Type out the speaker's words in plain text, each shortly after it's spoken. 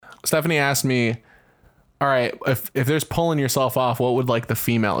Stephanie asked me, all right, if there's pulling yourself off, what would like the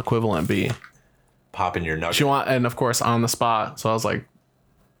female equivalent be? Popping your nugget. And of course on the spot. So I was like,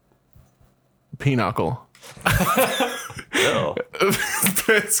 pinochle. No.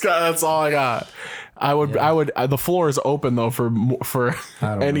 That's all I got. The floor is open though for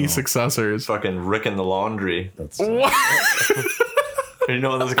any successors. Fucking Rickin the laundry. What? You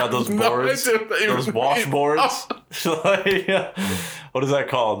know when it's got those boards, those washboards. Like, what is that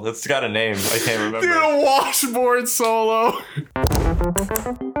called? It's got a name. I can't remember. Dude, a washboard solo.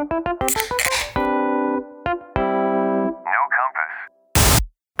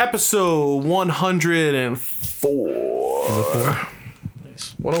 Episode 104.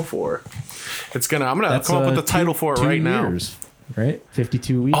 Nice. 104. I'm gonna come up with the title for it right now. Right?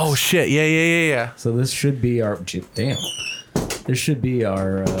 52 weeks. Oh shit! Yeah. So this should be our This should be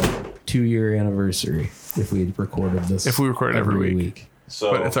our 2-year anniversary if we recorded this. If we recorded every week.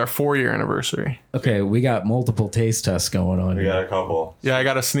 So, but it's our 4-year anniversary. Okay, we got multiple taste tests going on. We got a couple. Yeah, I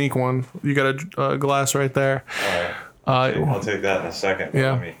got a sneak one. You got a glass right there. All right. I'll take that in a second.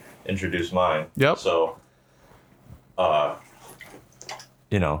 Yeah. Let me introduce mine. Yep. So,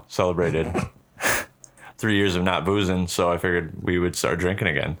 celebrated 3 years of not boozing, so I figured we would start drinking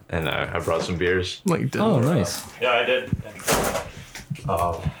again. And I brought some beers. Oh, nice. Yeah, I did.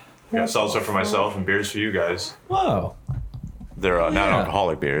 Got seltzer for myself and beers for you guys. Wow. They're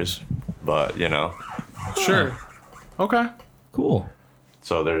non-alcoholic beers, but Sure. Okay. Cool.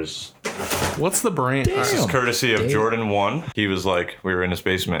 So there's. What's the brand? This is courtesy of Jordan 1. He was like, we were in his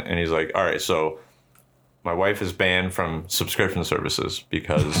basement, and he's like, all right, so my wife is banned from subscription services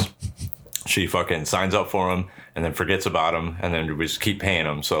because she fucking signs up for them and then forgets about them, and then we just keep paying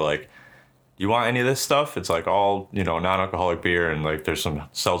them. So like, you want any of this stuff? It's like all, non-alcoholic beer, and like there's some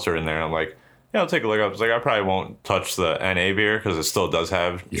seltzer in there. I'm like, yeah, I'll take a look up. It's like, I probably won't touch the NA beer because it still does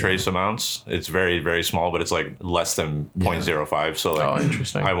have trace amounts. It's very, very small, but it's like less than 0.05. So like,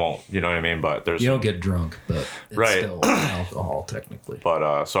 interesting. I won't, you know what I mean? But there's, You don't get drunk, but it's still alcohol technically.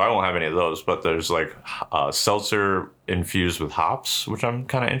 but so I won't have any of those, but there's like seltzer infused with hops, which I'm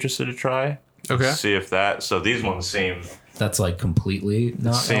kind of interested to try. Okay. See if so these ones seem. That's like completely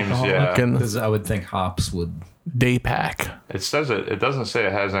not Seems, alcoholic. yeah. Because I would think hops would. Day pack. It says it doesn't say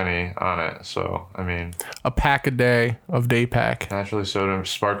it has any on it. So, I mean. A pack a day of day pack. Naturally soda,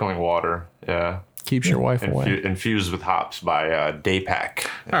 sparkling water. Yeah. Keeps your wife away. Infused with hops by Daypack.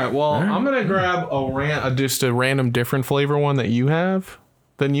 All right. Well, I'm gonna grab just a random different flavor one that you have,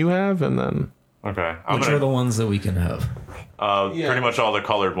 and then. Okay. Which are the ones that we can have? Pretty much all the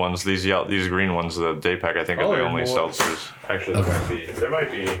colored ones. These green ones, the Daypack, I think are the only seltzers. Actually, there might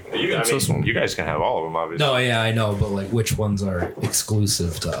be. You guys can have all of them, obviously. No, yeah, I know, but like, which ones are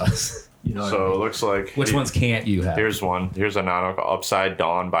exclusive to us? You know. So it looks like. Which ones can't you have? Here's one. Here's a non-alcohol Upside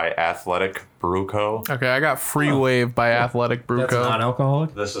Dawn by Athletic Brew Co. Okay, I got Free Wave by Athletic Brew Co. That's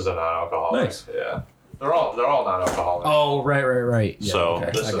non-alcoholic. This is a non-alcoholic. Nice. Yeah. They're all non-alcoholic. Oh, right. Yeah, so okay.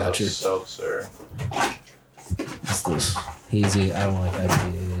 this I got is you. a seltzer. It's this hazy. I don't like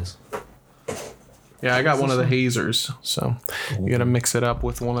IPAs. Yeah, I got one of the hazers, so you gotta mix it up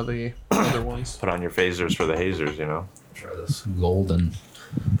with one of the other ones. Put on your phasers for the hazers, Try this golden.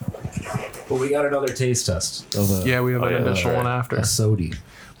 But we got another taste test. Yeah, we have an additional one after. A soda.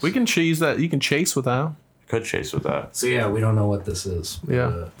 We can cheese that. You can chase with that. Could chase with that. So yeah, we don't know what this is.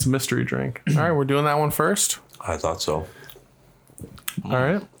 Yeah, it's a mystery drink. All right, we're doing that one first. I thought so. All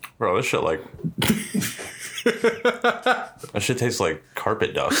right. Bro, this shit like. That shit tastes like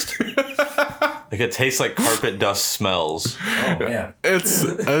carpet dust. Like it tastes like carpet dust smells. Oh man,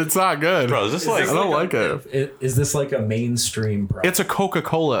 it's not good. Bro, is this like? I don't like it. Is this like a mainstream product? It's a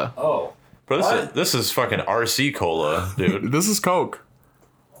Coca-Cola. Oh. Bro, this is fucking RC Cola, dude. This is Coke.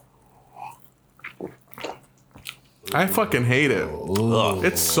 I fucking hate it. Ugh.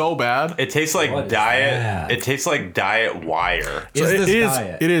 It's so bad. It tastes like What is diet. that? It tastes like diet wire. So Is it this is.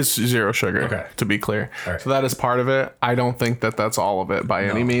 diet? It is 0 sugar. Okay. To be clear, right. so that is part of it. I don't think that that's all of it by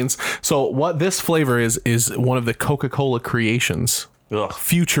any means. So what this flavor is one of the Coca-Cola creations. Ugh.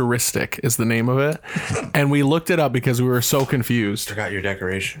 Futuristic is the name of it, and we looked it up because we were so confused. Forgot your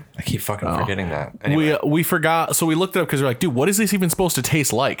decoration. I keep fucking forgetting that. Anyway. We forgot, so we looked it up because we're like, dude, what is this even supposed to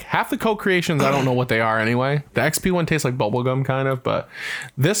taste like? Half the Coke creations, I don't know what they are anyway. The XP one tastes like bubblegum kind of, but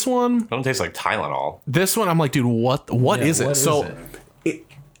this one, It don't taste like Tylenol. I'm like, dude, what is it? What So is it?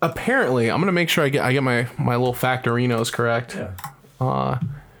 apparently, I'm gonna make sure I get my little factorinos correct. Yeah.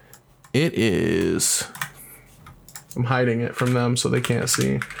 It is I'm hiding it from them so they can't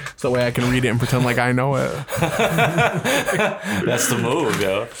see. So that way I can read it and pretend like I know it. That's the move,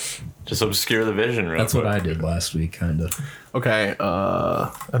 yo. Just obscure the vision, real That's quick. what I did last week, kind of. Okay,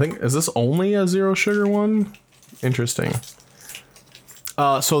 I think, is this only a zero sugar one? Interesting.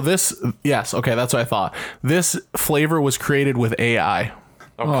 So this, yes, okay, that's what I thought. This flavor was created with AI.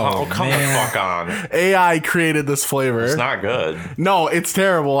 Oh, come the man. fuck on. AI created this flavor. It's not good. No, it's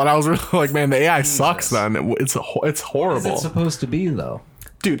terrible. And I was really like, man, the AI sucks then. It's What's horrible. it supposed to be, though?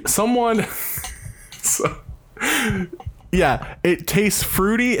 Dude, someone... Yeah, it tastes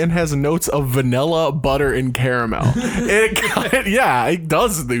fruity and has notes of vanilla, butter, and caramel. It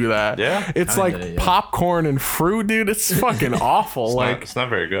does do that. Yeah? It's Kinda, like yeah. popcorn and fruit, dude. It's fucking awful. It's not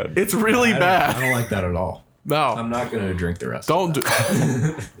very good. It's really I bad. don't like that at all. No, I'm not going to drink the rest. don't do.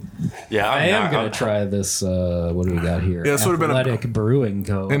 Yeah, I am going to try this. What do we got here? Yeah, this would've been a- Athletic Brewing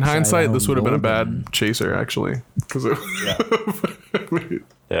Co. In hindsight, Upside this would have been a Golden. bad chaser, actually, because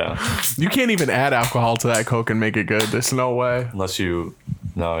Yeah. you can't even add alcohol to that Coke and make it good. There's no way. Unless you...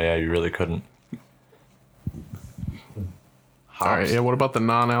 No, yeah, you really couldn't. All right, yeah. What about the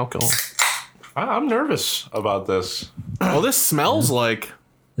non-alcohol? I'm nervous about this. Well, this smells like.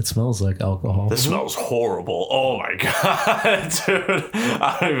 It smells like alcohol. This smells horrible. Oh my god, dude.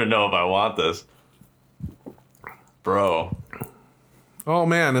 I don't even know if I want this. Bro. Oh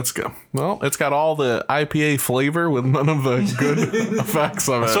man, it's got all the IPA flavor with none of the good effects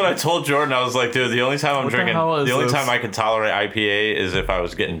of That's it. what I told Jordan. I was like, dude, the only time I'm What the drinking, hell is the only this? time I can tolerate IPA is if I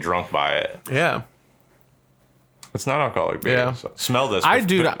was getting drunk by it. Yeah. It's not alcoholic beer. Yeah. So smell this.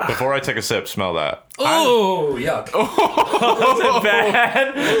 Before I take a sip, smell that. Oh, yuck. Was it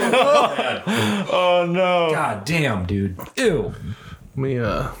bad? Oh no. God damn, dude. Ew. Let me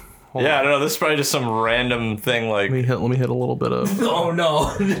Yeah, I don't know. This is probably just some random thing like. let me hit a little bit of Oh,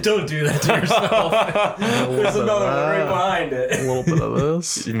 no. Don't do that to yourself. There's another one right behind a it. little bit of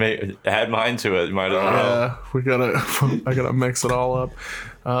this. You may add mine to it. You might as well. Yeah, I gotta mix it all up.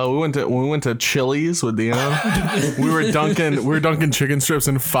 We went to Chili's with Dion. we were dunking chicken strips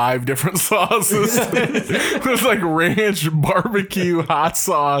in 5 different sauces. It was like ranch, barbecue, hot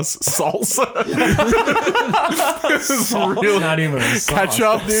sauce, salsa. This is real Not even a sauce.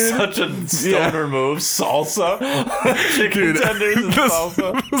 ketchup, dude. Such a stoner move. Salsa. Chicken Dude, tenders and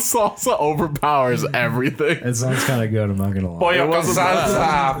salsa. the salsa overpowers everything. It sounds kind of good. I'm not going to lie. Pollo con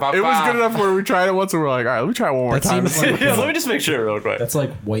salsa. It was good enough where we tried it once and we're like, all right, let me try it one more That time. seems like- Yeah, let me just make sure real quick. That's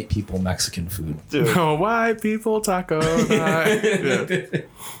like white people Mexican food. Dude. Oh, white people taco night. Yeah.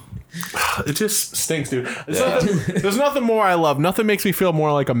 It just stinks, dude. There's nothing more I love. Nothing makes me feel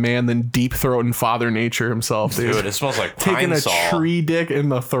more like a man than deep throating Father Nature himself, dude. Dude, it smells like pine Taking a sol. tree dick in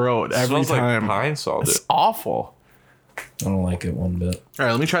the throat It every smells time. like pine sol, dude. It's awful. I don't like it one bit. All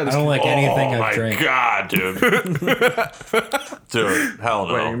right, let me try this. I don't like anything Oh I've my drank. god, dude. Dude, hell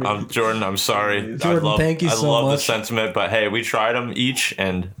no. Wait, I'm Jordan, I'm sorry. Jordan, thank you I so love the much. sentiment, but hey, we tried them each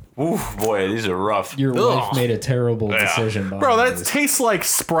and ooh, boy, these are rough. Your Ugh. wife made a terrible decision. Bro, buying that this. tastes like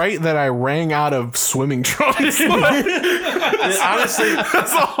Sprite that I rang out of swimming trunks. Honestly,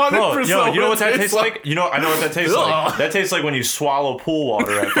 That's 100%. bro, yo, you know what that tastes like? like? You know, I know what that tastes like. That tastes like when you swallow pool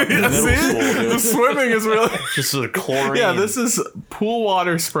water at fucking Yeah, middle see? school, The dude. swimming is really. Just a chlorine. Yeah, this is pool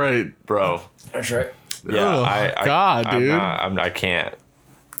water Sprite. bro. That's right. Yeah, Ugh, I God, I'm dude. not, I can't.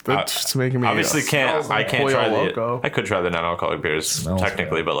 That's just making me. Obviously, can't. I can't Pollo try Loco. the. I could try the non-alcoholic beers Smells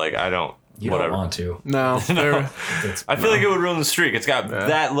technically, good. but like I don't. You whatever. don't want to. No, they're- I feel like it would ruin the streak. It's got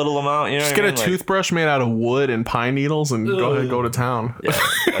that little amount. You know, just what get I a mean? Like, toothbrush made out of wood and pine needles and go ahead and go to town. Yeah,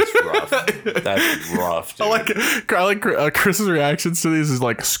 that's rough. That's rough. Dude. I like Chris's reactions to these is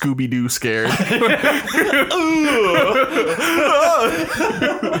like Scooby Doo scared.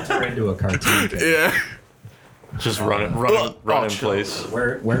 Turn into a cartoon. Yeah. Just run in chill. place.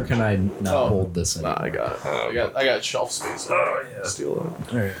 Where can I not hold this in? I got it. I got shelf space. Oh yeah. Steal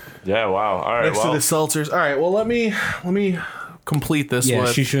it. All right. Yeah. Wow. All right. Next Well, to the seltzers. All right. Well, let me complete this Yeah,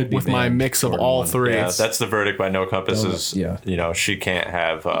 with, she should be with my banned mix of for all one. 3. yeah, that's the verdict by No Compass. Is Yeah. you know she can't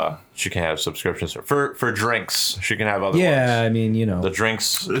have subscriptions for drinks. She can have other Yeah, ones. I mean, you know. The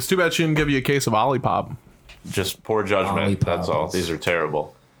drinks, It's too bad she didn't give you a case of Olipop. just poor judgment. Olipop. That's all. These are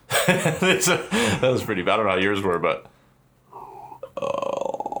terrible. That was pretty bad. I don't know how yours were, but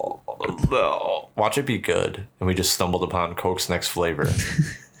no. Watch it be good. And we just stumbled upon Coke's next flavor.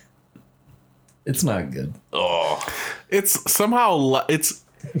 It's not good. Oh, It's somehow it's.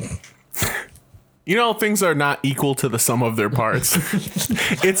 You know, things are not equal to the sum of their parts.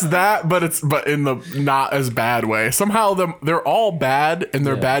 It's that, but in the not as bad way. Somehow they're all bad and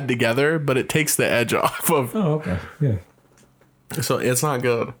they're bad together, but it takes the edge off of. Oh, okay. Yeah. So it's not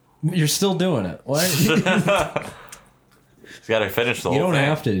good. You're still doing it. Why? He's got to finish the You whole don't thing.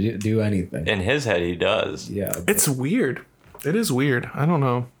 have to do anything. In his head, he does. Yeah. It's weird. It is weird. I don't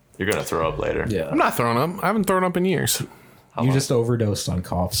know. You're going to throw up later. Yeah. I'm not throwing up. I haven't thrown up in years. You just overdosed on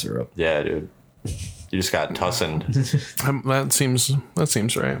cough syrup. Yeah, dude. You just got tussined. That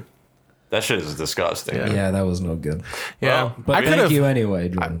seems right. That shit is disgusting. Yeah. Yeah, that was no good. Yeah, Well, But I could thank have. you anyway,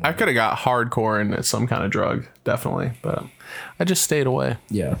 Jordan. I could have got hardcore into some kind of drug, definitely, but I just stayed away.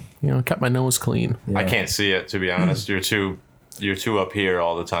 Yeah. Kept my nose clean. I can't see it, to be honest. You're too up here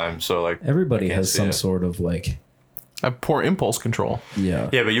all the time. So like Everybody I can't has see some it. sort of like, I have poor impulse control, yeah.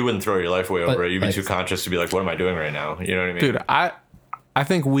 Yeah, but you wouldn't throw your life away over But, it. You'd be like- too conscious to be like, what am I doing right now? You know what I mean? dude. I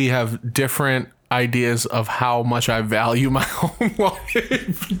think we have different ideas of how much I value my home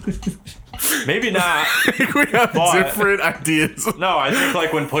life. Maybe not. We have But- different ideas. No, I think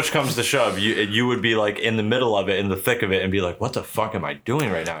like when push comes to shove, you would be like in the middle of it, in the thick of it, and be like, what the fuck am I doing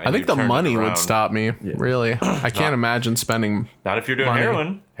right now? And I think you the turn it money would around. stop me. Really, I can't imagine spending. Not if you're doing money.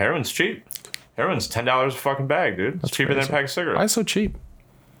 heroin. Heroin's cheap. Heroin's $10 a fucking bag, dude. It's cheaper than a crazy. pack of Why cigarettes. is it so cheap?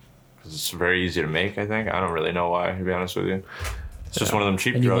 It's very easy to make, I think. I don't really know why, to be honest with you. It's just one of them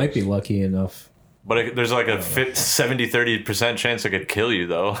cheap And you drugs. might be lucky enough. But there's like a 70-30% chance it could kill you,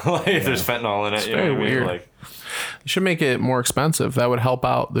 though. Like if there's fentanyl in it. You know very what I mean? weird. Like, You should make it more expensive. That would help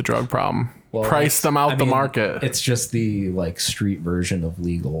out the drug problem. Well, Price it's- them out I the mean, market. It's just the like street version of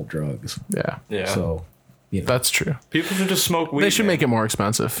legal drugs. Yeah, yeah. So, that's true. People should just smoke weed. They should make it more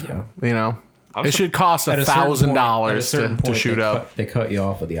expensive. Yeah. It should cost at a certain point- at a $1,000 certain to point, shoot they up. They cut you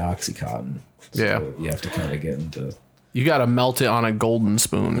off with the OxyContin. So Yeah. You have to kind of get into. You got to melt it on a golden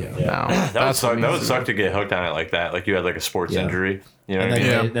spoon now. That would suck. what That needs would to suck to get hooked on it like that. Like you had like a sports Yeah. injury. You know And what I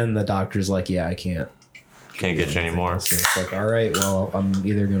then, mean? Yeah. then the doctor's like, yeah, I can't. Can't get you anymore. So it's like, all right, well, I'm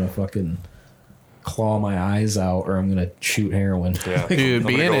either going to fucking claw my eyes out or I'm going to shoot heroin. Yeah. Dude, I'm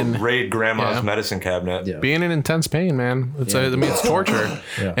being gonna go in raid grandma's Yeah. medicine cabinet. Yeah. being in intense pain, man. It's torture,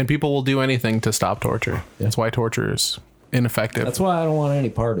 Yeah. and people will do anything to stop torture. That's why torture is ineffective. That's why I don't want any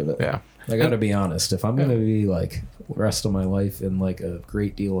part of it. Yeah. I got to be honest. If I'm going to be like the rest of my life in like a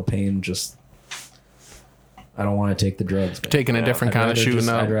great deal of pain, just I don't want to take the drugs. Man. Taking a different kind of shooting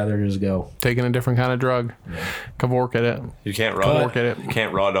up. I'd rather just go. Taking a different kind of drug. Cavork at it. You can't raw Work at it. You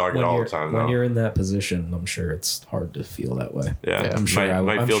can't raw dog it When all you're, the time when though. you're in that position, I'm sure it's hard to feel that way. Yeah, Yeah. I'm sure might, I-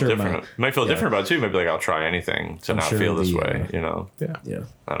 might I'm feel sure different. my- might feel yeah. different about it too. Maybe like I'll try anything to not sure feel this the, way. You know, Yeah. Yeah.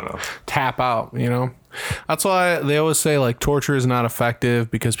 I don't know. Tap out, That's why they always say like torture is not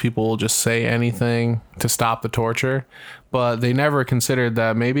effective because people will just say anything to stop the torture, but they never considered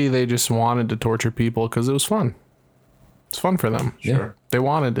that maybe they just wanted to torture people because it was fun. It's fun for them. Yeah. They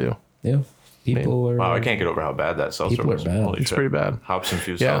wanted to. Yeah. People are. Wow, I can't get over how bad that seltzer People are was. bad. Holy It's shit. pretty bad. Hops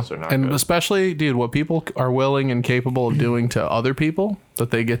infused Yeah, seltzer, not and good. especially, dude, what people are willing and capable of doing to other people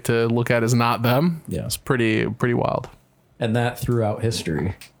that they get to look at as not them. Yeah. It's pretty wild. And that throughout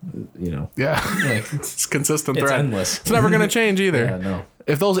history, Yeah, like it's consistent it's thread. endless. It's never gonna change either. Yeah, no.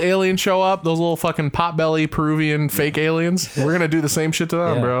 If those aliens show up, those little fucking potbelly Peruvian fake aliens, we're gonna do the same shit to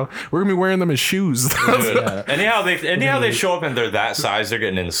them, Yeah. bro. We're gonna be wearing them as shoes. Dude, Yeah. anyhow they show up and they're that size, they're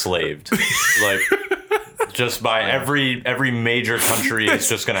getting enslaved. Like just by every major country is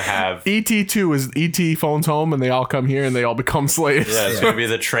just gonna have. ET2 is ET phones home and they all come here and they all become slaves. Yeah, it's gonna be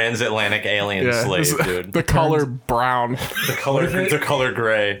the transatlantic alien Yeah, slave, it's dude. The color brown. The color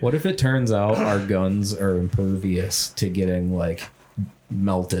gray. What if it turns out our guns are impervious to getting like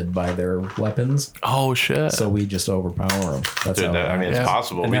melted by their weapons? Oh shit. So we just overpower them. That's Dude, how. I mean, it's Yeah.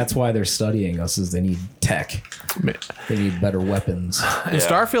 possible. and that's why they're studying us. Is they need tech. They need better weapons. In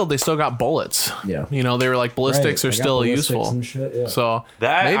Starfield, they still got bullets. Yeah. They were like ballistics Right, are they got still ballistics useful. and shit, yeah. So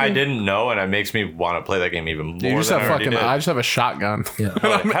that maybe- I didn't know, and it makes me want to play that game even more. You just than have I already fucking. did. I just have a shotgun. Yeah.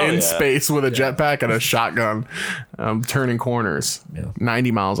 I'm Hell in yeah. space with a jetpack and a shotgun. I'm turning corners. Yeah.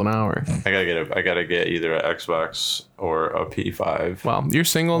 90 miles an hour. I gotta get either an Xbox or a P5. Well, you're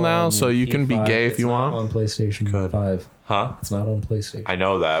single now, so you can be P5, gay if it's you not want. on PlayStation 5. Huh? It's not on PlayStation. I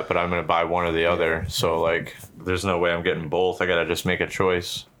know that, but I'm gonna buy one or the other. So like, there's no way I'm getting both. I gotta just make a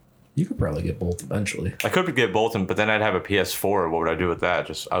choice. You could probably get both eventually. I could get both, but then I'd have a PS4. What would I do with that?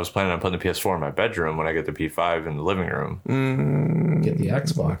 I was planning on putting the PS4 in my bedroom when I get the P5 in the living room. Get the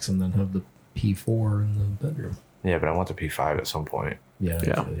Xbox and then have the P4 in the bedroom. Yeah, but I want the P5 at some point. Yeah.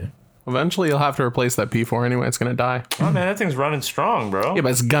 Yeah. actually, Eventually, you'll have to replace that P4 anyway. It's gonna die. Oh man, that thing's running strong, bro. Yeah,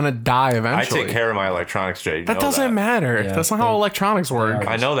 but it's gonna die I eventually. take care of my electronics, Jay. You That know doesn't matter. Yeah, That's not how they- electronics work. are.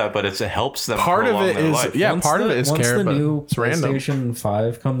 I know that, but it helps them. Part of prolong it their is life. yeah. Once Part of the- it is once care, the but new it's random. PlayStation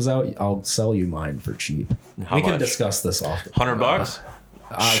 5 comes out, I'll sell you mine for cheap. How we can much? discuss this off. $100.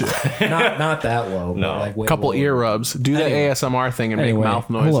 Not that low. No. But like way Couple lower. ear rubs. Do the Anyway. ASMR thing and Anyway, make mouth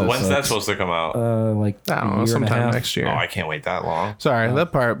hold noises. on. When's that supposed to come out? Like I don't know, a year and a sometime half. next year. Oh, I can't wait that long. Sorry,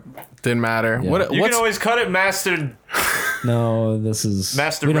 that part didn't matter. Yeah. What? You What's, can always cut it mastered. No, this is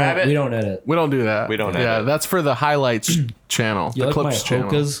Master we don't- Rabbit? We don't edit. we don't do that. We don't Yeah, edit. that's for the highlights channel. You The like my clips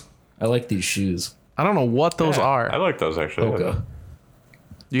channel. Hokas? I like these shoes. I don't know what those Yeah, are. I like those actually. Hoka.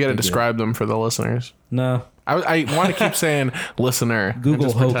 You got to describe them for the listeners. No, I want to keep saying listener. and Google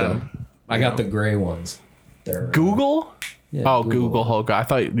just Hoka. pretend. I got the gray ones. They're Google? yeah, Oh, Google Hoka. I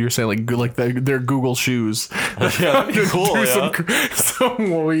thought you were saying like they're Google shoes. Yeah, that'd be cool. Do Yeah. some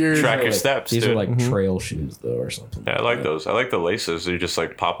weird. Track your steps. These dude. are like trail shoes though, or something. Yeah, I like those. I like the laces. You just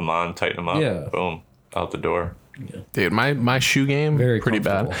like pop them on, tighten them up. Yeah. Boom, out the door. Dude, my shoe game Very pretty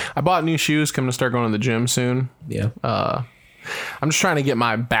bad. comfortable. I bought new shoes. Coming to start going to the gym soon. Yeah, I'm just trying to get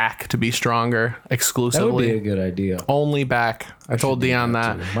my back to be stronger that would be exclusively. a good idea. Only back. I told do Dion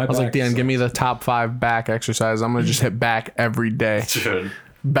that, that. too. My I was like, back Dion, sucks. give me the top 5 back exercises. I'm gonna just hit back every day. Dude.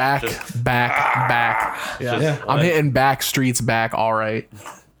 Back. Yeah. Yeah. I'm hitting back streets back. All right.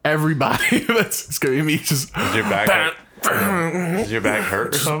 Everybody. That's it's gonna be me just. Does your back hurt? Does your back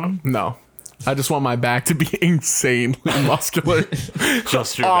hurt or something? No. I just want my back to be insanely muscular.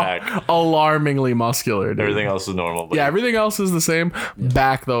 Just your back. Alarmingly muscular, dude. Everything else is normal. But Yeah, everything else is the same.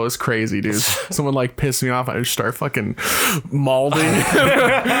 Back though is crazy, dude. Someone like pissed me off. I just start fucking mauling.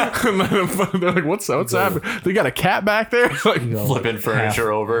 And then they're like, "What's happening? They got a cat back there?" Like, You know, flipping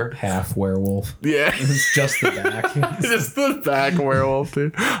furniture over. half werewolf. yeah, It's just the back. just the back werewolf,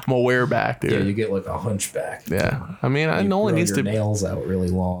 dude. I'm a wereback, Yeah, dude. you get like a hunchback. Yeah, I mean, it You only grow needs your to. nails out really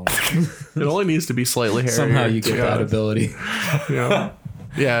long. It only needs to be slightly hairier. Somehow you get Yeah. that ability. Yeah.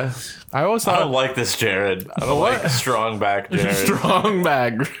 Yeah. I always I thought don't like this, Jared. I don't like strong back, Jared. strong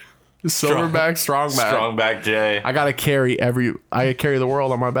back, silverback, strong back. Strong back, Jay. I gotta carry the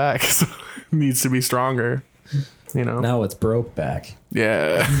world on my back. So it needs to be stronger. You know? Now it's broke back.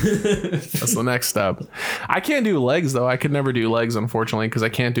 Yeah. That's the next step. I can't do legs though. I could never do legs, unfortunately, because I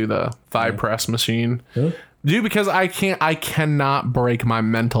can't do the thigh press machine. Huh? Dude, because I cannot break my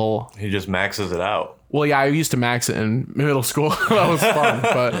mental. He just maxes it out. Well, yeah, I used to max it in middle school. That was fun.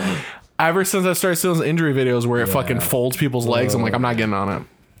 But ever since I started seeing those injury videos where it fucking folds people's legs, I'm like, I'm not getting on it.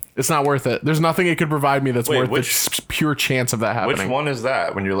 It's not worth it. There's nothing it could provide me that's Wait, worth the pure chance of that happening. Which one is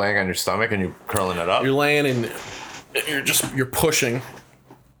that? When you're laying on your stomach and you're curling it up? You're laying and you're pushing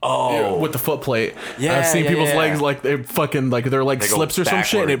with the foot plate. Yeah, I've seen yeah, people's yeah. legs like they fucking like their leg They go slips or some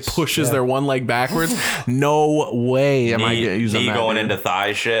shit and it backwards. pushes their one leg backwards. No way am I using knee that. going dude. into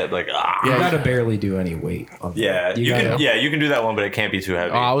thigh shit. Like, You Yeah. gotta barely do any weight. On yeah, that. you can. gotta- Yeah, you can do that one, but it can't be too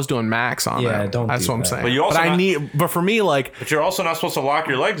heavy. Oh, I was doing max on Yeah, it. don't That's do what I'm that. saying. But you also I not- but for me, like, but you're also not supposed to lock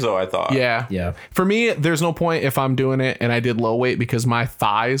your legs, though. I thought. yeah, Yeah. For me, there's no point if I'm doing it and I did low weight because my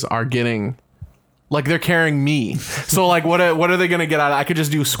thighs are getting. Like they're carrying me, so like what are they gonna get out of? I could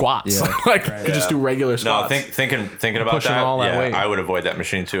just do squats, Yeah. like I could just do regular No, squats. thinking about Pushing that. all that yeah, weight. I would avoid that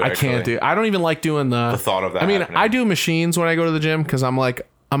machine too. I can't do. I don't even like doing the thought of that I mean, happening. I do machines when I go to the gym because I'm like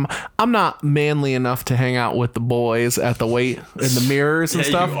I'm not manly enough to hang out with the boys at the weight in the mirrors and Yeah,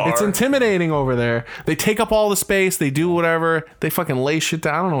 stuff. you are. It's intimidating over there. They take up all the space. They do whatever. They fucking lay shit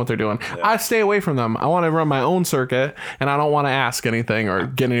down. I don't know what they're doing. I stay away from them. I want to run my own circuit, and I don't want to ask anything or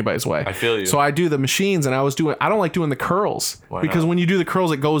get in anybody's way. I feel you. So I do the machines, and I don't like doing the curls because not? when you do the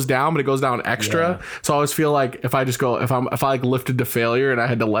curls, it goes down, but it goes down extra. Yeah. So I always feel like if I like lifted to failure and I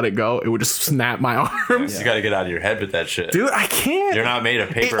had to let it go, it would just snap my arms. You got to get out of your head with that shit. Dude, I can't. You're not made of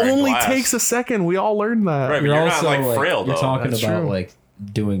It paper. and only glass. takes a second. We all learned that. Right, but You're you're also not like frail you're though. talking That's about true. like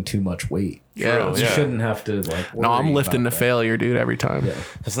doing too much weight. Yeah. True, You yeah. shouldn't have to like. No, I'm worry lifting to about that. failure, dude, every time. Yeah.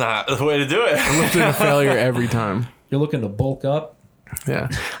 That's not the way to do it. Lifting to failure every time. You're looking to bulk up. Yeah.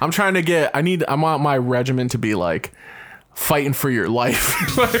 I'm trying to get, I want my regimen to be like fighting for your life.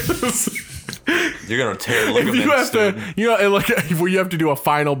 You're gonna tear If ligaments. you have dude. to, you know, and like where you have to do a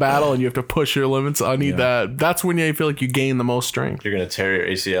final battle and you have to push your limits, I need that. That's when you feel like you gain the most strength. You're gonna tear your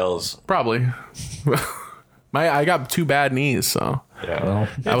ACLs. Probably. I got 2 bad knees, so Yeah.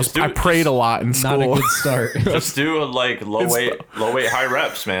 Well, I prayed a lot in not a school. good start. Just do like low weight, high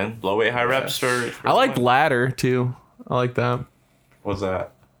reps, man. Low weight, high reps for I like ladder too. I like that. What's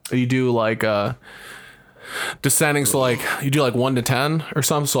that? You do like descending, so like you do like 1 to 10 or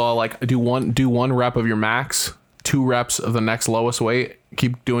something. So I'll like do one rep of your max, 2 reps of the next lowest weight.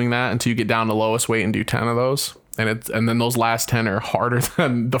 Keep doing that until you get down to lowest weight and do 10 of those. And then those last 10 are harder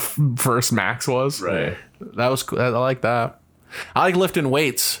than the first max was. Right. That was cool. I like that. I like lifting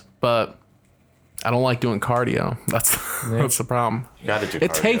weights, but I don't like doing cardio. That's That's the problem. You gotta do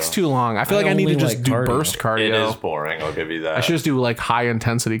It cardio. takes too long. I feel like I need to only just like do cardio. burst It cardio. is boring. I'll give you that. I should just do like high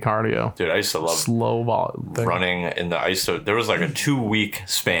intensity cardio. Dude, I used to love Slow vol thing. running in the ice. So there was like a 2-week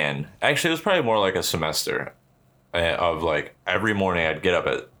span. Actually, it was probably more like a semester of like every morning I'd get up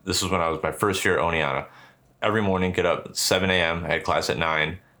at, this was when I was my first year at Oneonta. Every morning, get up at 7 a.m. I had class at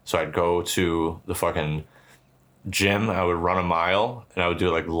 9. So I'd go to the fucking gym. I would run a mile and I would do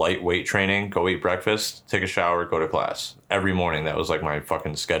like light weight training, go eat breakfast, take a shower, go to class. Every morning, that was like my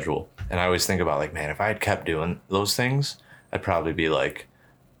fucking schedule. And I always think about like, man, if I had kept doing those things, I'd probably be like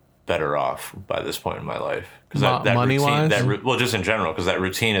better off by this point in my life. Because that Money-wise? routine, well, just in general, because that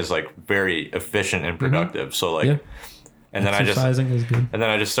routine is like very efficient and productive. So like, Yeah. and then Exercising is good.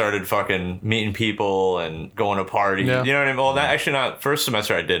 I just started fucking meeting people and going to parties. Yeah. You know what I mean? Well, that actually not first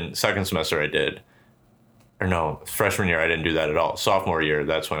semester I didn't. Second semester I did. Or no, freshman year I didn't do that at all. Sophomore year,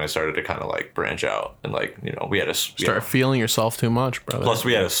 that's when I started to kind of like branch out and like, you know, we had Start feeling yourself too much, brother. plus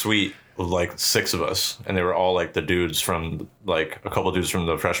we had a suite with like 6 of us, and they were all like the dudes from like a couple dudes from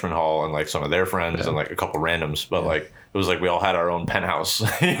the freshman hall and like some of their friends and like a couple randoms. But like it was like we all had our own penthouse.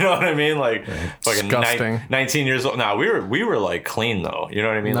 You know what I mean? Like fucking Disgusting. 19 years old. Nah, we were like clean though. You know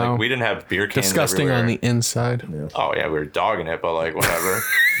what I mean? No. Like we didn't have beer cans. Disgusting everywhere. on the inside. Oh yeah, we were dogging it, but like whatever.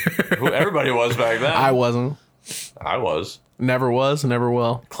 Who everybody was back then. I wasn't. I was Never was, never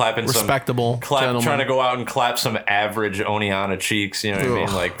will. clapping Respectable gentleman. trying to go out and clap some average Oneonta cheeks. You know what I mean?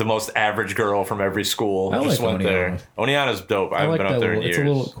 Ugh. Like the most average girl from every school. I just like went there. Oneonta's dope. I haven't been up there in years. It's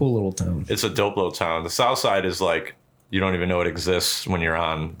a little cool little town. It's a dope little town. The South Side is like you don't even know it exists when you're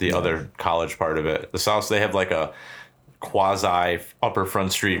on the other college part of it. The South, they have like a quasi Upper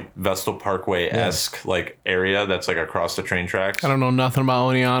Front Street Vestal Parkway esque like area that's like across the train tracks. I don't know nothing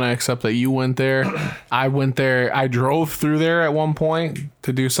about Oneonta except that you went there. I went there. I drove through there at one point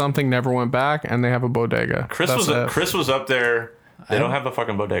to do something, never went back, and they have a bodega. Chris That's it. Chris was up there. They don't have a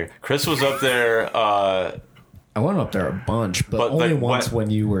fucking bodega. Chris was up there. I went up there a bunch, but But, only like, once when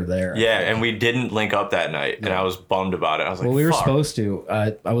you were there. Yeah, and we didn't link up that night, and I was bummed about it. I was like, Well, we were fuck. supposed to.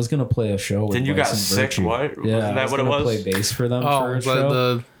 I was gonna play a show. With Then you got Vice and sick, Virtue. what? Yeah, Wasn't that I was what it gonna was? play bass for them Oh, for a but show.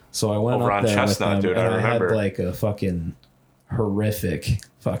 the So I went Over up on there Chestnut, with them, dude, I and I remember. had like a fucking horrific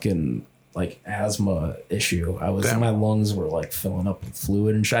fucking like asthma issue. Damn. My lungs were like filling up with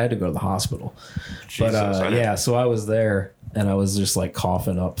fluid and shit. I had to go to the hospital. Jesus, I But didn't- yeah, so I was there and I was just like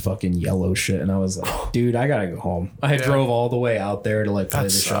coughing up fucking yellow shit, and I was like, dude, I gotta go home. I drove all the way out there to like play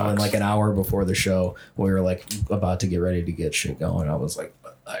That the show, and sucks. like an hour before the show, we were like about to get ready to get shit going. I was like,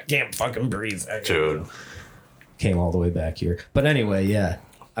 I can't fucking breathe. dude. Came all the way back here. But anyway, yeah.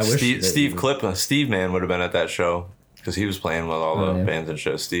 I wish Steve Clippa, Steve Man would have been at that show because he was playing with all the yeah. bands and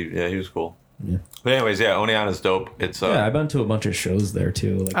shit. Steve, yeah, he was cool. Yeah. But anyways, yeah, Oneonta's dope. It's Yeah, I've been to a bunch of shows there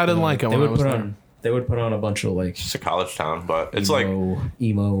too. Like, I didn't like it they when I would was put there. on. They would put on a bunch of like just a college town, but it's like,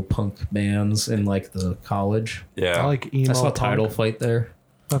 emo punk bands in like the college. yeah. I like emo. I saw punk. Title Fight there.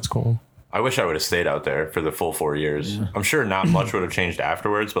 That's cool. I wish I would have stayed out there for the full 4 years. I'm sure not much would have changed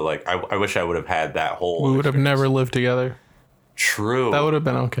afterwards, but like I wish I would have had that whole. We would have experience. never lived together. True. That would have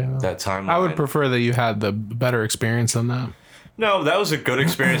been okay. Though. that timeline. I would prefer that you had the better experience than that. No, that was a good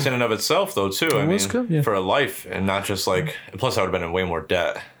experience in and of itself, though. Too. I was mean, good, yeah. for a life, and not just like. Plus, I would have been in way more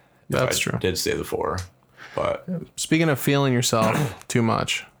debt. if That's I true. Did stay the 4, but Speaking of feeling yourself too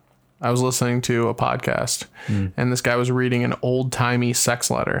much, I was listening to a podcast, and this guy was reading an old timey sex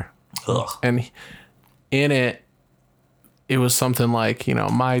letter, ugh. and in it, it was something like, you know,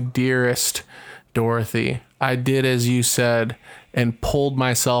 my dearest Dorothy, I did as you said and pulled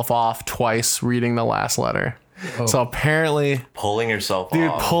myself off twice reading the last letter. So apparently, Pulling yourself dude,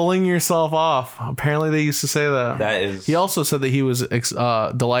 off. pulling yourself off. Apparently, they used to say that. That is. He also said that he was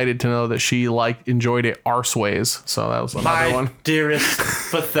delighted to know that she enjoyed it arseways. So that was another My one.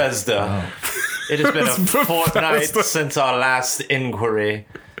 dearest Bethesda. It has been a fortnight since our last inquiry.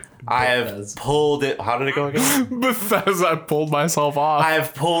 I have pulled it. How did it go again? Bethesda, I pulled myself off. I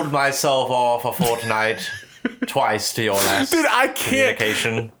have pulled myself off a fortnight twice to your last Dude, I can't.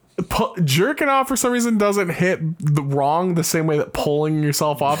 communication. Jerking off for some reason doesn't hit wrong the same way that pulling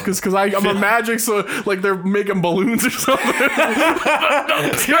yourself off, because I'm imagining so like they're making balloons or something.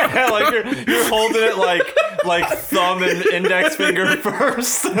 Yeah, like you're holding it like thumb and index finger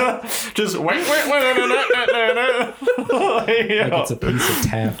first. Just wait. Like it's a piece of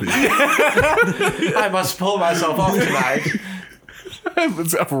taffy. I must pull myself off tonight.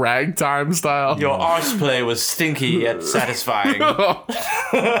 It's a ragtime style. Your arse play was stinky yet satisfying. Yeah,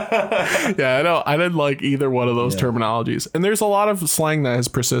 I know. I didn't like either one of those terminologies. And there's a lot of slang that has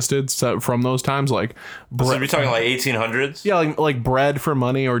persisted from those times, like So you're talking like 1800s? yeah, like bread for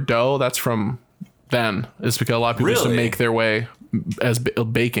money or dough. That's from then is because a lot of people used to Really? make their way as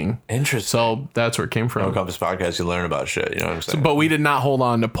baking. Interesting. So that's where it came from. Compass podcast, you learn about shit. You know what I'm saying? But we did not hold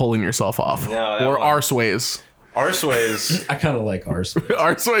on to pulling yourself off No, that or one- arseways. Arseways. I kind of like ours.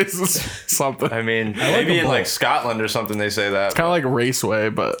 Arseways is something. I mean, like maybe them in like both. Scotland or something they say that. Kind of like raceway,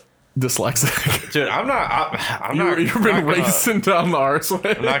 but dyslexic. Dude, I'm not. You've been not gonna- racing down the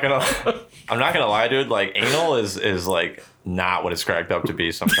arseway. I'm not gonna lie, dude. Like anal is like not what it's cracked up to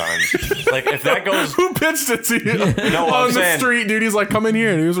be sometimes. Like if that goes. Who pitched it to you? No, on I'm the saying- street, dude. He's like, come in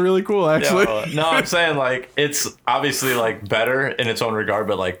here. And he was really cool, actually. No, I'm saying like it's obviously like better in its own regard,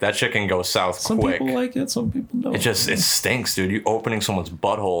 but like that shit can go south Some quick. people like it, some people don't. It stinks, dude. You opening someone's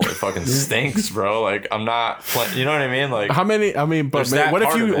butthole, it fucking stinks, bro. Like I'm not, you know what I mean? Like How many? I mean, but There's that what if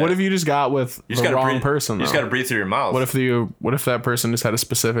part of you? it. What if you just got with you just the gotta wrong breathe, person? You just though? gotta breathe through your mouth. What if that person just had a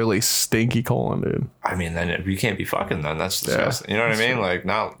specifically stinky colon, dude? I mean, then you can't be fucking. Then that's disgusting. You know what I mean? Like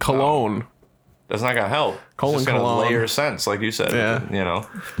now, Cologne. that's not gonna help. Colon it's just gonna cologne. layer sense, like you said. Yeah. You know.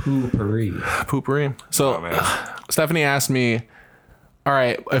 Poopery. Poopery. So Oh, man. Stephanie asked me, all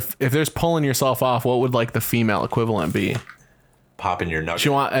right, if there's pulling yourself off, what would like the female equivalent be? Popping your nugget. She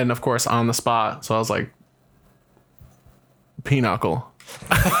want, and of course on the spot. So I was like, pinochle.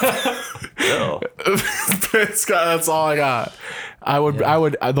 Ew. That's all I got. I would.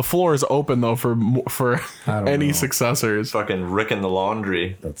 The floor is open though for I don't any know. successors. Fucking Rickin the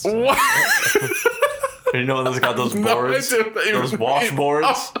laundry. That's What? You know when it's got those No, boards, I didn't even- those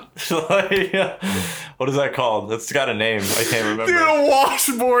washboards. Like, yeah. What is that called? It's got a name. I can't remember. Dude, a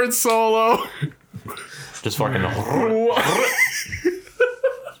washboard solo. Just fucking. What?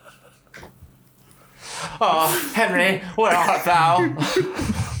 Oh, Henry, where art thou?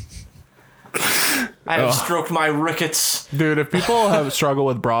 I have stroked my rickets. Dude, if people have struggled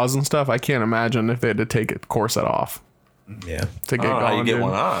with bras and stuff, I can't imagine if they had to take a corset off yeah. to get I don't know going. how you get dude.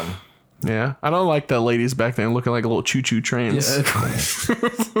 one on. Yeah, I don't like the ladies back then looking like little choo-choo trains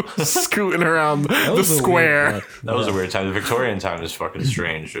scooting around the was a square. weird That was a weird time. The Victorian time is fucking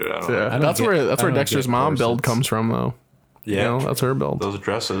strange, dude. I don't know. Yeah, don't that's get- where I don't Dexter's get mom build corsets. comes from, though. Yeah, You know, that's her build. those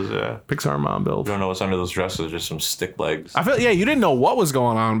dresses. Yeah, Pixar mom build. you don't know what's under those dresses. Just some stick legs. I feel you didn't know what was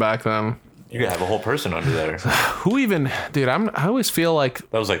going on back then. You could have a whole person under there. Who even, dude? I always feel like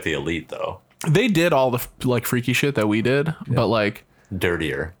That was like the elite, though. they did all the like freaky shit that we did, but like,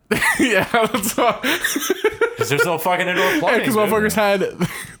 Dirtier. yeah, that's what. Because there's no fucking indoor plumbing. Because dude. motherfuckers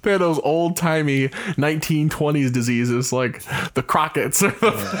they had those old timey 1920s diseases like the Crockett's or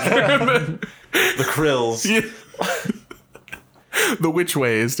The krills. the witch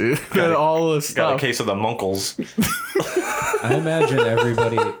ways, dude. They had all this Got a stuff. case of the munkles. I imagine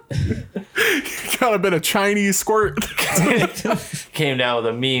everybody. Got a bit of Chinese squirt. Came down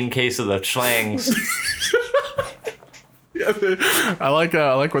with a mean case of the schlangs. I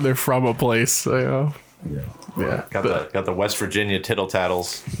like when they're from a place. You know? Yeah. Got the West Virginia tittle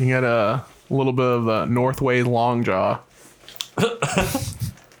tattles. You got a little bit of the Northway long jaw.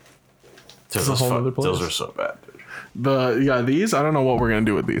 Those, a whole other place. those are so bad, dude. These. I don't know what we're gonna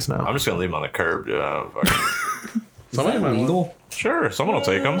do with these now. I'm just gonna leave them on the curb, dude. I don't fucking- Somebody might want- Legal? Sure, someone will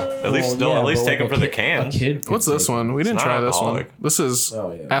take them. At least, Well, yeah, at least but take them like for the a cans. kid could What's this take one? We didn't not try this one. alcoholic. This is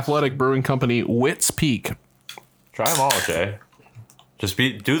Oh, yeah. Athletic Brewing Company Wits Peak. Try them all, Jay. Just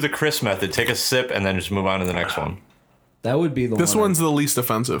do the Chris method. Take a sip and then just move on to the next one. That would be the This one. one's the least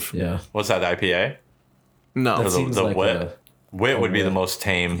offensive. Yeah. What's that, the IPA? No. Or That seems the like wit? Wit would be the most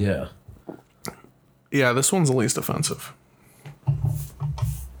tame. Yeah. Yeah, this one's the least offensive.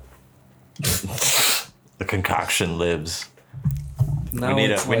 The concoction lives. Now We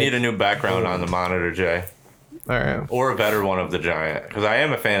it's need a like- new background on the monitor, Jay. All right. Or a better one of the Giant. Because I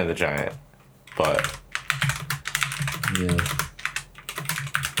am a fan of the Giant. But Yeah.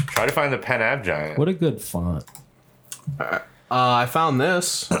 try to find the Pen Ab Giant. What a good font. I found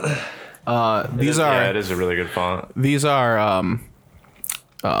this. These Yeah, are it is a really good font.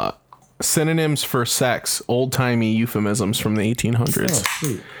 synonyms for sex, old timey euphemisms from the 1800s. Oh,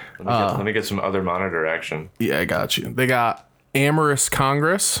 sweet. Let me get some other monitor action. Yeah, I got you. They got amorous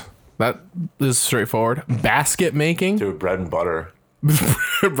congress. That is straightforward. Basket making. Dude, bread and butter.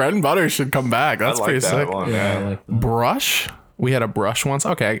 Bread and butter should come back. That's I like pretty that sick. one. Yeah, I Yeah. like that. Brush. We had a brush once.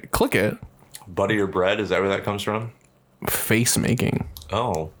 Okay, click it. Butter your bread. Is that where that comes from? Face making.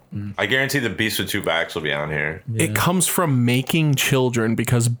 Oh. I guarantee the Beast with Two Backs will be on here. It comes from making children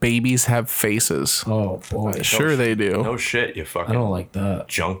because babies have faces. Oh, boy. Sure they do. No shit, you I fucking don't like that.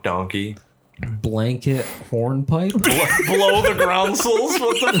 junk donkey. Blanket hornpipe? Blow the groundsels?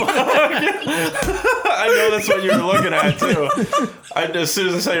 What the fuck? I know that's what you were looking at, too. As soon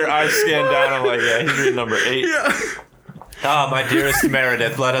as I saw your eyes scan down, I'm like, yeah, he's reading number 8. Ah, my dearest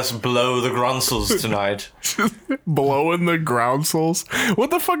Meredith, let us blow the grunstles tonight. Blowing the groundsels.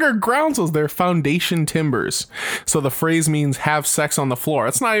 What the fuck are groundsels? They're foundation timbers. So the phrase means have sex on the floor.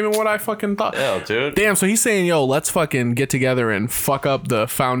 That's not even what I fucking thought. Hell, dude. Damn, so he's saying, yo, let's fucking get together and fuck up the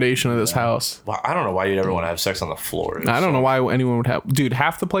foundation of this house. Well, I don't know why you'd ever want to have sex on the floor. I don't know why anyone would have... Dude,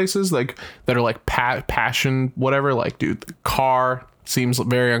 half the places like that are like passion, whatever, like, dude, the car seems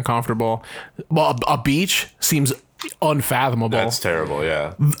very uncomfortable. Well, a beach seems unfathomable. That's terrible,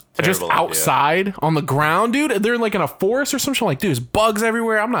 yeah. Just Terrible outside on the ground, dude. They're like in a forest or something. Like, dude, there's bugs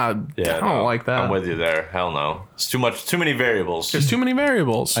everywhere. I don't like that. I'm with you there. Hell no. It's too many variables. There's too many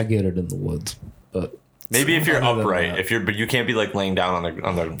variables. I get it in the woods, but Maybe if you're other than upright, that. but you can't be like laying down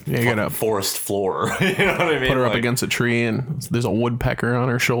on the you gotta forest floor. You know what I mean? put her up Like, against a tree and there's a woodpecker on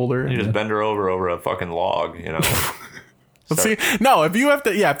her shoulder. You just bend her over a fucking log. You know. Let's see. No, if you have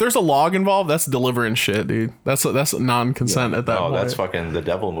to, if there's a log involved, that's delivering shit, dude. That's non-consent at that point. Oh, that's fucking the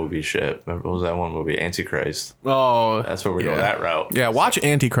devil movie shit. What was that one movie? Antichrist. Oh, That's where we're going that route. yeah. Watch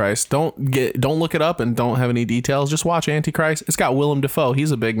Antichrist. Don't look it up and don't have any details. Just watch Antichrist. It's got Willem Dafoe.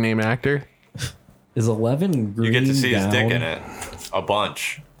 He's a big name actor. is 11 green You get to see his dick gown? in it. A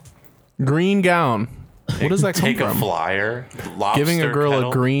bunch. Green gown. What does that come Take a from? flyer. Lobster Giving a girl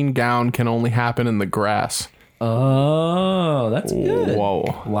kettle. a green gown can only happen in the grass. Oh, that's good. Whoa,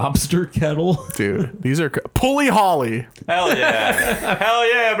 Lobster kettle. dude. These are Pulley Holly. Hell yeah. Hell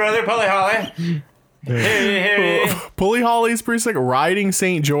yeah, brother. Polly Holly. Hey. Pulley Holly's pretty sick. Riding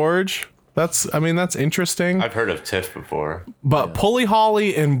St. George. That's interesting. I've heard of Tiff before. But Pulley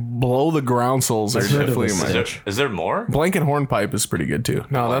Holly and Blow the Groundsels are I've heard of definitely a my. stitch. Is there more? Blanket Hornpipe is pretty good too.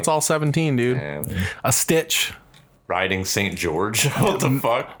 No, that's all 17, dude. Damn. A Stitch. Riding St. George. What the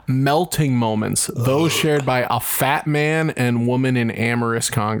fuck? Melting moments. Those shared by a fat man and woman in amorous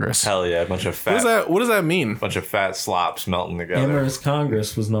Congress. Hell yeah. A bunch of fat. What does that mean? Bunch of fat slops melting together. Amorous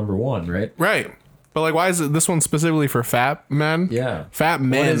Congress was number 1, right? Right. But like, why is it this one specifically for fat men? Yeah. Fat What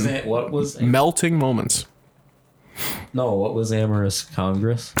men. is it? What was? Melting moments. No, what was Amorous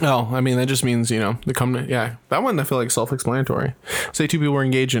Congress? Oh, I mean, that just means, they come to, that one I feel like self-explanatory. Say two people were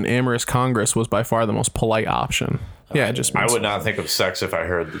engaged in amorous Congress was by far the most polite option. Yeah, it just I means would not think of sex if I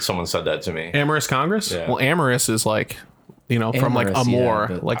heard that someone said that to me. amorous Congress? Yeah. Well, amorous is like, from like Amorous, amor,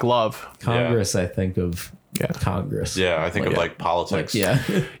 yeah, but- like love. Congress, I think of Yeah. Congress. Yeah, I think of like politics. Yeah.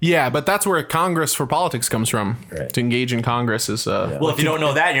 Yeah, but that's where Congress for politics comes from. Right. To engage in Congress is, Well, if you don't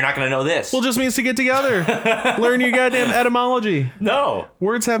know that, you're not going to know this. well, just means to get together. Learn your goddamn etymology. No.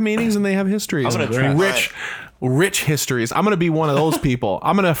 Words have meanings and they have histories. I'm gonna try- Rich histories. I'm going to be one of those people.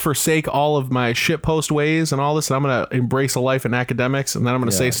 I'm going to forsake all of my shitpost ways and all this, and I'm going to embrace a life in academics, and then I'm going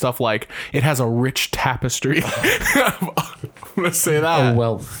to say stuff like, it has a rich tapestry. I'm going to say that. A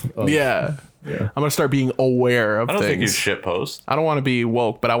wealth. Of, Yeah. I'm going to start being aware of I don't think you things. shit post. I don't want to be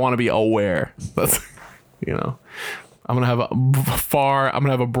woke, but I want to be aware. That's, I'm going to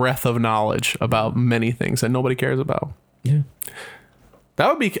have a breadth of knowledge about many things that nobody cares about. Yeah. That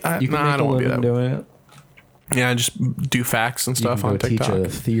would be, You can I make a don't want to be living that. doing it. Yeah, just do facts and You stuff can on go teach TikTok. a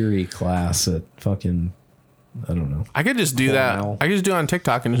theory class at fucking, I don't know. I could just do Wow. that. I could just do it on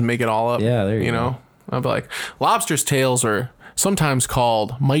TikTok and just make it all up. Yeah, there you You go. know, I'd be like, lobster's tails are sometimes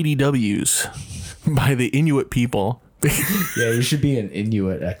called mighty W's by the Inuit people. Yeah, you should be an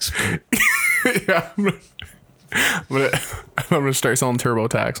Inuit expert. Yeah, I'm gonna start selling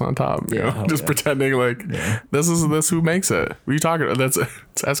TurboTax on top. You Yeah, know? hell Just yeah. pretending like this is who makes it. What are you talking about? It's You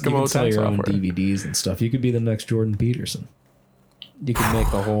Eskimo can sell tax your own software. DVDs and stuff. You could be the next Jordan Peterson. You could make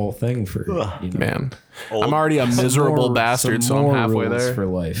a whole thing for Man, Old- I'm already a miserable bastard, so I'm halfway there. for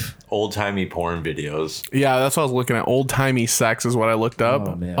life. Old timey porn videos. Yeah, that's what I was looking at. Old timey sex is what I looked up.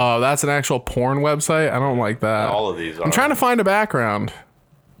 Oh, man. That's an actual porn website. I don't like that. All of these are. I'm trying to find a background.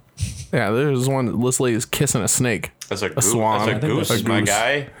 Yeah, there's one. This lady's kissing a snake. That's a goose. swan. I That's a think goose, that's a my goose.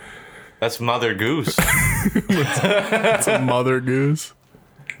 guy. That's Mother Goose. It's a mother goose.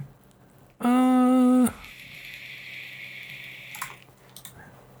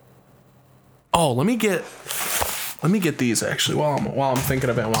 Oh, let me get these actually while I'm thinking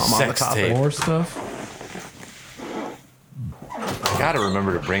of it while I'm on the Sex topic. tape. More stuff? I gotta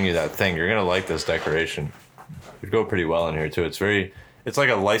remember to bring you that thing. You're gonna like this decoration. It'd go pretty well in here too. It's like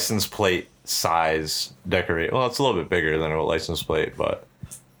a license plate size decorate. Well, it's a little bit bigger than a license plate, but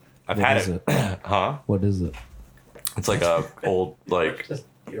I've What had is it. it? Huh? What is it? It's like a old like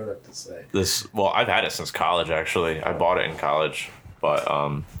You don't have to say. this. Well, I've had it since college actually. I bought it in college, but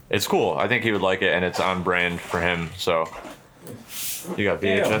it's cool. I think he would like it, and it's on brand for him. So you got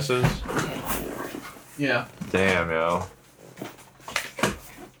VHSs? Yeah. Damn, yo.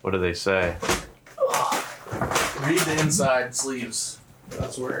 What do they say? Read the inside sleeves.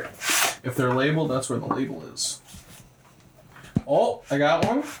 That's where, if they're labeled, that's where the label is. Oh, I got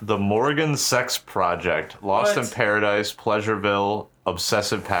one. The Morgan Sex Project, Lost What? in Paradise, Pleasureville,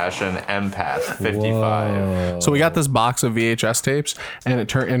 Obsessive Passion, Empath, 55. So we got this box of VHS tapes, and it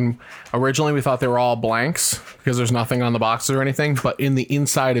turned. And originally we thought they were all blanks because there's nothing on the boxes or anything. But in the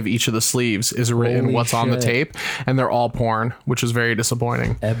inside of each of the sleeves is written Holy what's on the shit. tape, and they're all porn, which is very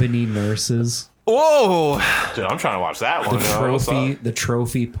disappointing. Ebony Nurses. Whoa! Dude, I'm trying to watch that one. The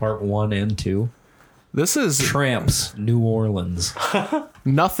trophy part 1 and 2. This is Tramps, New Orleans.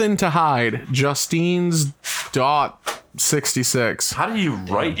 nothing to hide. Justine's dot 66 How do you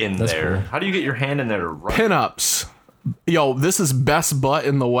write in that's there? cool. How do you get your hand in there to write? pinups. Yo, this is best butt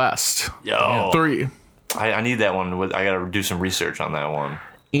in the West. Yo, 3. I need that one. I got to do some research on that one.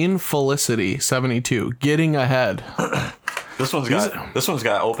 Infelicity 72. Getting ahead. This one's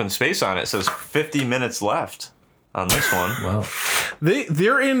got open space on it. It says 50 minutes left on this one. Wow.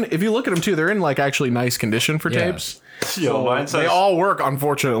 They're in. If you look at them too, they're in like actually nice condition for Yeah. tapes. Yo, mine says They all work,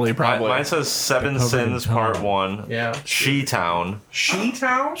 unfortunately. Probably. mine says Seven covered in Sins tongue. Part 1. Yeah. She-Town.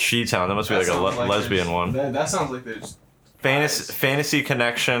 She-Town. She-Town. That must be like a lesbian one. That sounds like there's Fantasy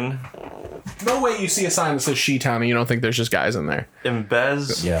Connection. no way you see a sign that says She-Town and you don't think there's just guys in there.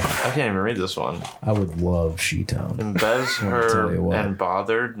 Embez. Yeah. I can't even read this one. I would love She-Town. Embez tell you her what. and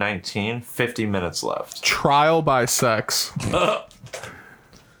bothered. 19. 50 minutes left. Trial by sex.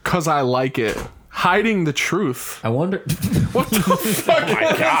 Cause I like it. Hiding the truth. I wonder What the fuck? Oh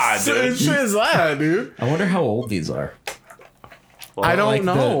my God, dude. shit is that, dude? I wonder how old these are. I don't Like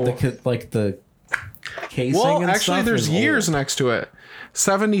know. the casing Well, and actually, stuff there's is years old. next to it.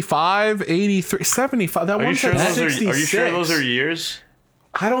 75, 83, 75. That Are you one sure said those are? 66. Are you sure those are years?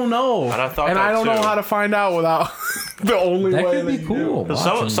 I don't know. And I thought and that I don't know too. how to find out without the only That way could be you cool. do.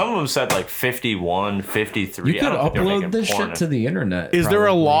 Some Watching- of them said like 51, 53. You could I don't think they're making upload this porn. shit to the internet. Is there a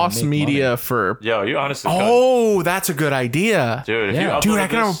probably, lost and make media money. for? Yo, you honestly could. Oh, that's a good idea. Dude, if Yeah. you Dude, uploaded I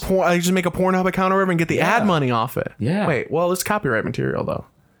can have this, a porn. I just make a Pornhub account or whatever and get the Yeah. ad money off it. Yeah. Wait, well, it's copyright material though.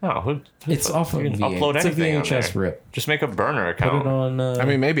 no, It's off of you can VHS. upload It's a anything on VHS there. rip. Just make a burner Put account. it on. I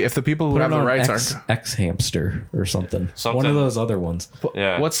mean, maybe if the people who put have it the on rights X Hamster or something. One Something. of those other ones.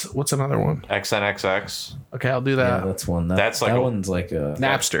 Yeah. What's another one? XNXX. Okay, I'll do Yeah, that. that's one. That's like that a- one's like a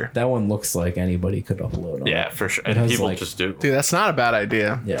Napster. That one looks like anybody could upload. On Yeah, it. for sure. It And has, people like- just do. Dude, that's not a bad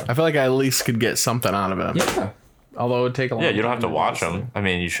idea. Yeah. I feel like I at least could get something out of it. Yeah. Although it would take a long Yeah, time. you don't have to watch honestly. them. I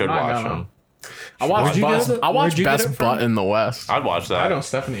mean, you should No, I watch know. them. I watched Where'd you get Best. it? I watched Where'd you get it Best from? Butt in the West. I'd watch that. I know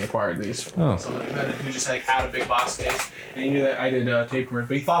Stephanie acquired these. Oh. Somebody who just like had a big box case, and he knew that I did tape commercials,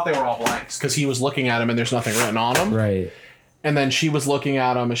 but he thought they were all blanks because he was looking at them and there's nothing written on them. Right. And then she was looking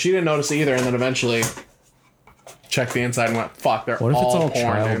at them and she didn't notice it either. And then eventually checked the inside and went, "Fuck, they're What if it's all porn,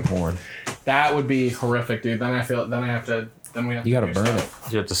 child dude." porn? That would be horrific, dude. Then I feel. Then I have to. Then we have. You to gotta do burn it. stuff.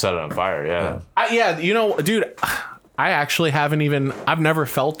 You have to set it on fire. Yeah. Yeah, you know, dude, I actually haven't even. I've never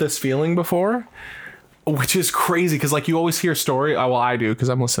felt this feeling before. Which is crazy because like you always hear a story. Well, I do because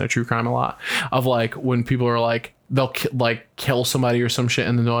I'm listening to true crime a lot. Of like when people are like they'll kill somebody or some shit,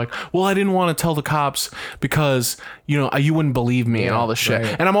 and then they're like, "Well, I didn't want to tell the cops because you wouldn't believe me and all this shit."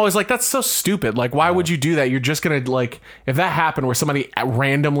 right. And I'm always like, "That's so stupid. Like, why would you do that? You're just gonna like if that happened where somebody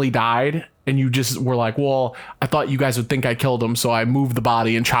randomly died." And you just were like, well, I thought you guys would think I killed him, so I moved the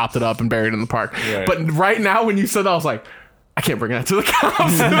body and chopped it up and buried it in the park. Right. But right now, when you said that, I was like, I can't bring that to the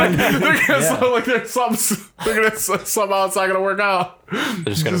cops. They're gonna somehow it's not gonna work out. They're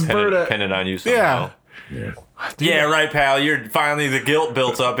just going Just to burn it. pin it on you somehow. Yeah. Yeah, right, pal. You're finally the guilt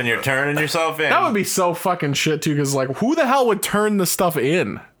built up and you're turning yourself in. That would be so fucking shit too, because like, who the hell would turn the stuff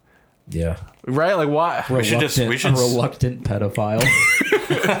in? Yeah. Right? Like, why? We should just- we should- a reluctant pedophile.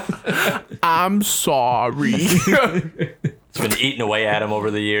 I'm sorry. It's been eating away at him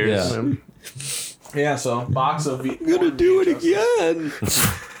over the years. Yeah. Yeah. So box of. do it again.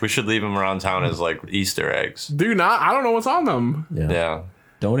 We should leave them around town as like Easter eggs. Do not. I don't know what's on them. Yeah. Yeah.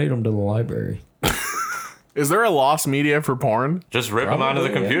 Donate them to the library. Is there a lost media for porn? Just rip them onto the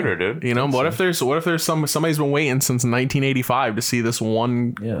Probably, computer, dude. You know, what if there's somebody's been waiting since 1985 to see this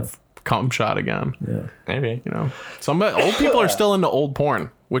one Yeah. cum shot again? Yeah. Maybe. You know, old people are still into old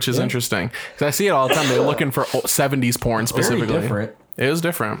porn, which is interesting because I see it all the time. They're looking for 70s porn specifically. Very different. It was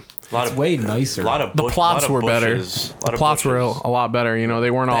different. A lot It's of way nicer. a lot of The bush- plots lot of were better. bushes, lot The of plots were bushes. a lot better. You know, they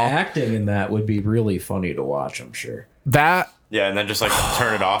weren't the all acting in that would be really funny to watch, I'm sure. that. Yeah, and then just like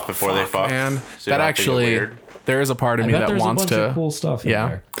turn it off before they fuck. Man, So you that don't have to get actually, weird. there is a part of I me bet that there's wants a bunch to. of cool stuff in yeah.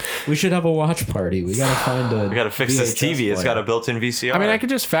 there. We should have a watch party. We gotta find a. We got to fix this VHS TV. It's got a player. built-in VCR. I mean, I could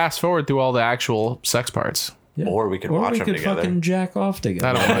just fast forward through all the actual sex parts. Yeah. Or we could or watch we them could together. fucking jack off together.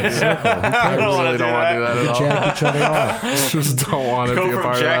 I don't want to do that. I don't want to do want to do that at all. Jack each other off. Just don't want to Go be a from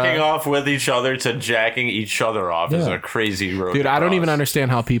part of jacking that. off with each other to jacking each other off is Yeah. a crazy road. Dude, to I don't even cross.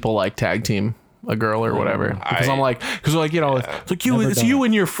 understand how people like tag team a girl or whatever, because I'm like, because like, you know, it's like Never it's done you it.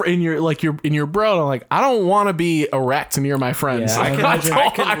 and your bro. And I'm like, I don't want to be erect near my friends. Yeah, I Like, can imagine- I I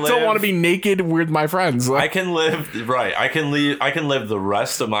can don't live- want to be naked with my friends. I Like, can live right. I can live the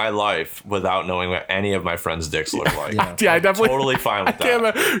rest of my life without knowing what any of my friends' dicks look like. yeah, I definitely Totally fine with Damn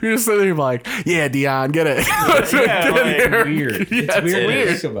that. it. You're just sitting there like, yeah, Dion, get it. Get in like, here. Weird. Yeah, It's weird It to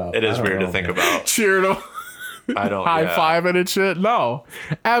is. think about. It is I don't weird to know, think man. about. Cheer to I don't. high yeah. fiving and shit. No,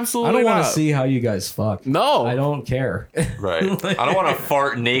 absolutely I don't want not. to see how you guys fuck. No, I don't care. Right. I don't want to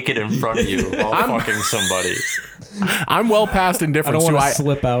fart naked in front of you while fucking somebody. I'm well past I indifference. don't to want I, to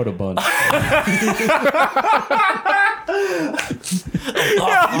slip out a bunch.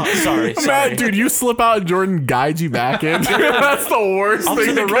 Sorry. Matt, dude, you slip out and Jordan guides you back in. That's the worst To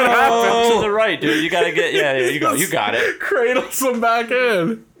thing the that could right. happen. To the right, dude. You gotta get. Yeah, you go. You got it. Cradles him back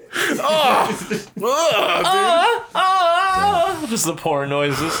in. Just the porn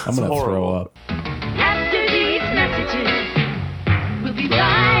noises. I'm gonna throw up. After these messages, we'll be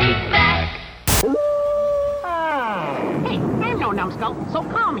right back. Hey, I'm no numbskull, so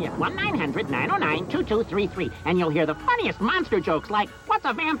call me at 1-900-909-2233, and you'll hear the funniest monster jokes like, what's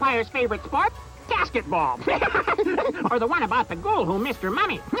a vampire's favorite sport? Basketball. Or the one about the ghoul who missed her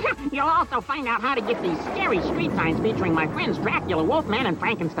mummy. You'll also find out how to get these scary street signs featuring my friends Dracula, Wolfman, and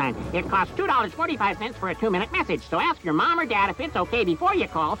Frankenstein. It costs $2.45 for a 2-minute message, so ask your mom or dad if it's okay before you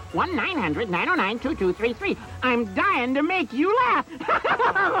call 1-900-909-2233. I'm dying to make you laugh.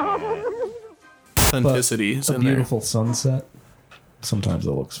 Authenticity is A in there. beautiful sunset. Sometimes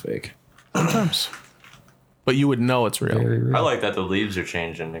it looks fake. Sometimes. But you would know it's real. Very real. I like that the leaves are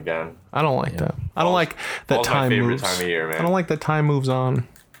changing again. I don't like that. I don't like that fall's my time favorite moves. time of year, man. I don't like that time moves on.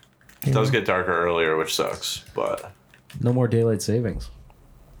 It does get darker earlier, which sucks. But No more daylight savings.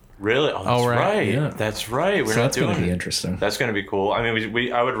 really, oh, that's right. right. Yeah. That's right. We're So not that's going doing to be it. interesting. That's going to be cool. I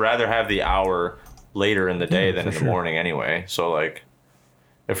mean, I would rather have the hour later in the day than for in the sure. morning anyway. So like,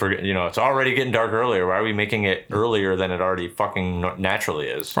 if we're it's already getting dark earlier, why are we making it earlier than it already fucking naturally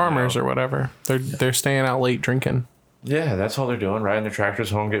is? Farmers or whatever. They're staying out late drinking. Yeah, that's all they're doing. Riding their tractors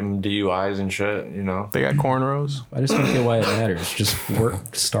home, getting DUIs and shit. They got cornrows. I just don't get why it matters. Just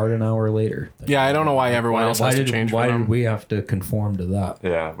start an hour later. Yeah, I don't know why everyone else has to change for why them. did we have to conform to that?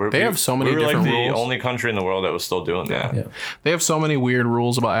 Yeah, They have so many We were like different the rules. only country in the world that was still doing that. Yeah. They have so many weird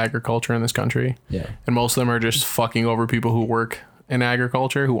rules about agriculture in this country. Yeah. And most of them are just fucking over people who work in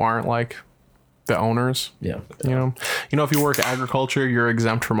agriculture who aren't like the owners. Yeah. You know, if you work agriculture, you're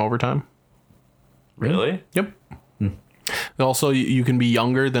exempt from overtime. Really? Yep. Also, you can be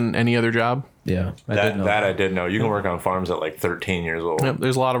younger than any other job. Yeah. I That did know I did know. You can work on farms at like 13 years old. Yep,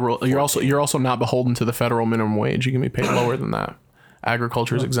 there's a lot of rules. You're also not beholden to the federal minimum wage. You can be paid lower than that.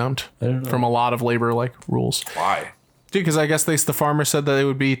 Agriculture is exempt I didn't know. from a lot of labor like rules. Why? Dude, because I guess the farmer said that it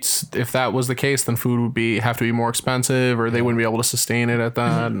would be, if that was the case, then food would have to be more expensive, or they wouldn't be able to sustain it at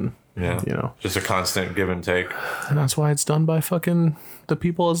that. And Yeah. Just a constant give and take. and that's why it's done by fucking the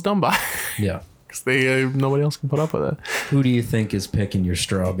people it's done by. Yeah. Because they nobody else can put up with it. Who do you think is picking your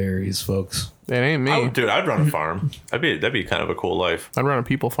strawberries, folks? It ain't me. Dude, I'd run a farm. That'd be kind of a cool life. I'd run a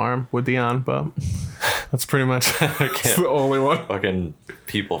people farm with Dion, but that's pretty much that's the only one. Fucking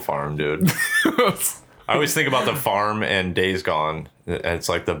people farm, dude. I always think about the farm and Days Gone. And it's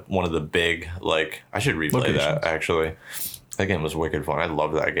like one of the big, like, I should replay Locations. that actually. That game was wicked fun. I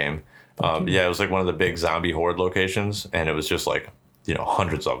loved that game. Yeah, it was like one of the big zombie horde locations, and it was just like,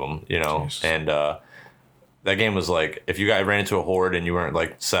 hundreds of them, Jeez. and that game was like, if you guys ran into a horde and you weren't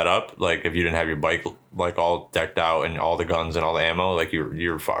like set up, like if you didn't have your bike like all decked out and all the guns and all the ammo, like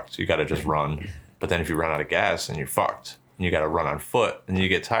you're fucked. You got to just run. But then if you run out of gas, then you're fucked. And you got to run on foot, and you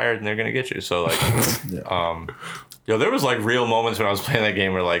get tired, and they're gonna get you. So like, there was like real moments when I was playing that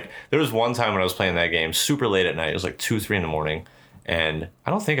game where like there was one time when I was playing that game super late at night. It was like 2-3 in the morning, and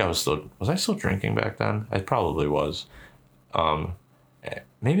I don't think was I still drinking back then? I probably was.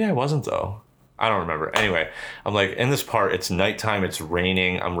 Maybe I wasn't though. I don't remember. Anyway, I'm like in this part, it's nighttime, it's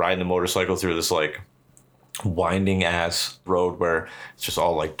raining. I'm riding the motorcycle through this like winding ass road where it's just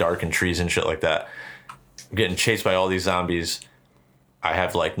all like dark and trees and shit like that. I'm getting chased by all these zombies. I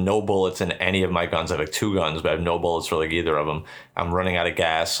have like no bullets in any of my guns. I have like 2 guns, but I have no bullets for like either of them. I'm running out of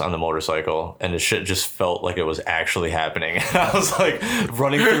gas on the motorcycle, and the shit just felt like it was actually happening. I was like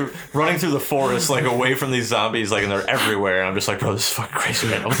running through the forest, like away from these zombies, like, and they're everywhere. And I'm just like, bro, this is fucking crazy,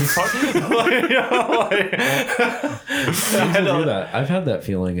 man. What the fuck? People do that. I've had that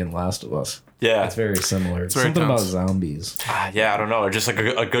feeling in Last of Us. Yeah. It's very similar. very Something about tense. zombies. Yeah, I don't know. Just like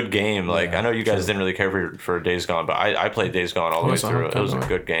a good game. Like, Yeah, I know you guys didn't really care for Days Gone, but I played Days Gone all the way course, through. It was a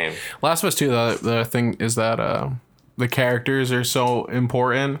definitely. good game. Last of Us 2, the thing is that the characters are so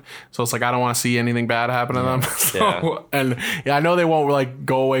important. So it's like, I don't want to see anything bad happen to them. So, Yeah. And I know they won't like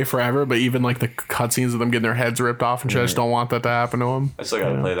go away forever, but even like the cutscenes of them getting their heads ripped off and shit, I just don't want that to happen to them. I still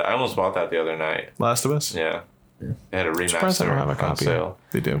got to play that. I almost bought that the other night. Last of Us? Yeah. They had a Surprised I remaster don't have a on copy. sale.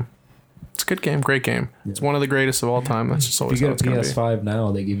 They do. It's a good game, great game. It's one of the greatest of all time. That's just If always you how get it's a going to be. PS5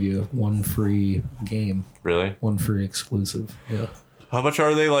 now, they give you one free game, Really? one free exclusive. Yeah. How much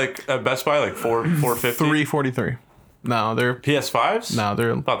are they like at Best Buy? Like $450? $343. No, they're PS5s? they're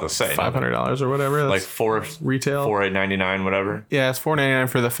About the same. $500 or whatever. Like That's retail. $4.99, whatever. Yeah, it's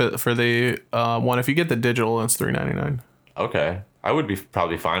 $4.99 for the one. If you get the digital, it's $3.99. Okay. I would be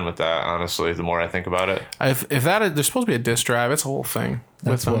probably fine with that, honestly, the more I think about it. If that there's supposed to be a disc drive, it's a whole thing.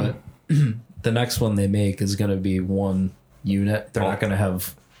 That's with, what the next one they make is going to be one unit. They're not going to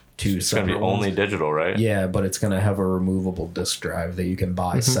have two It's going separate to be ones. only digital, right? Yeah, but it's going to have a removable disc drive that you can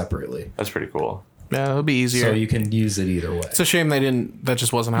buy separately. That's pretty cool. Yeah, it'll be easier. So you can use it either way. It's a shame they didn't. That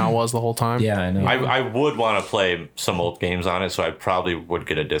just wasn't how it was the whole time. Yeah, I know. I would want to play some old games on it, so I probably would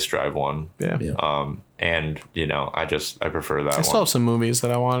get a disc drive one. Yeah. Yeah. And, I prefer that I one. still have some movies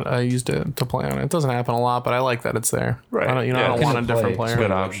that I used to play on it. It doesn't happen a lot, but I like that it's there. Right. I don't, Yeah, I don't it's want a Can different play player.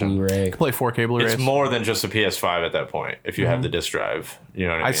 good like option. Blu-ray. Play 4K Blu-rays. It's more than just a PS5 at that point, if you have the disc drive. You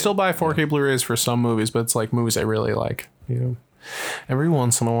know what I mean? I still buy 4K Blu-rays for some movies, but it's like movies I really like. Every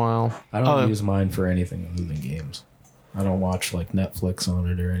once in a while. I don't use mine for anything other than games. I don't watch like Netflix on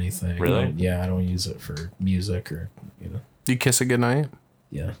it or anything. Really? Yeah, I don't use it for music or You kiss it goodnight.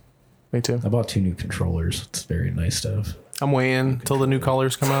 Yeah. Me too. I bought 2 new controllers. It's very nice stuff. I'm waiting till the new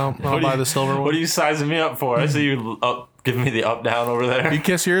colors come out. I'll buy the silver one. What are you sizing me up for? I see you giving me the up down over there. You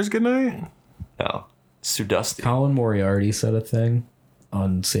kiss yours goodnight? No, it's too dusty. Colin Moriarty said a thing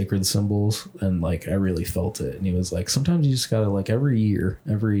on sacred symbols, and like I really felt it. And he was like, sometimes you just gotta like every year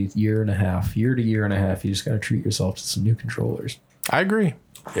and a half, year to year and a half, you just gotta treat yourself to some new controllers. I agree.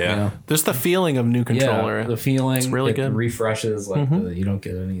 Yeah. You know? There's the feeling of new controller. Yeah, the feeling It's really it good. refreshes like you don't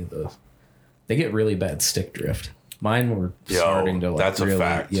get any of the. They get really bad stick drift. Mine were starting to like that's a really,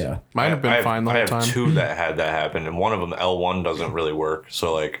 fact. Yeah. Mine have been fine the I whole have time. 2 that had that happen, and one of them, L1, doesn't really work.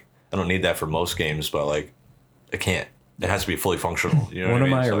 So like, I don't need that for most games, but like, it can't. It has to be fully functional. You know One what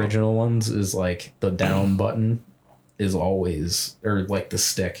of I mean? my So- original ones is like the down button is always, or like the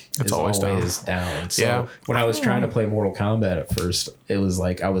stick is always always down. down. So Yeah. when I was trying to play Mortal Kombat at first, it was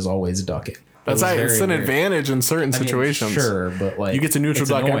like I was always ducking. That's It was it's very an weird. advantage in certain I mean, situations. sure, but like You get to neutral it's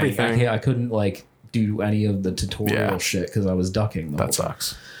duck annoying. everything. I couldn't like do any of the tutorial Yeah. shit because I was ducking. The whole That time.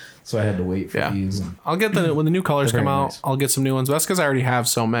 sucks. So I had to wait for Yeah. these. And I'll get when the new colors They're come very out. nice. I'll get some new ones. That's because I already have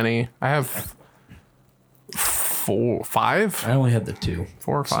so many. I have 4, 5, I only had the 2.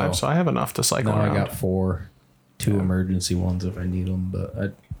 4 or 5, so I have enough to cycle Now around. I got 4, 2 emergency ones if I need them, but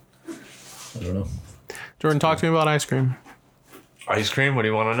I don't know. Jordan, talk to me about ice cream. Ice cream? What do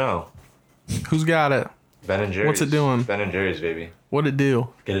you want to know? Who's got it? Ben and Jerry's. What's it doing? Ben and Jerry's, baby. What'd it do?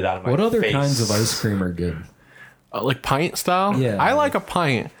 Get it out of my What other face. kinds of ice cream are good? Like pint style? Yeah. I like a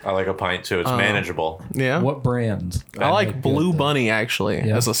pint. I like a pint too. It's manageable. Yeah. What brands? I like good, Blue though. Bunny actually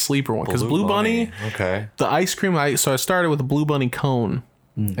as a sleeper one because Blue Bunny, Okay. the ice cream. So I started with the Blue Bunny cone,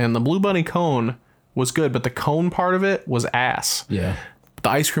 and the Blue Bunny cone was good, but the cone part of it was ass. Yeah. The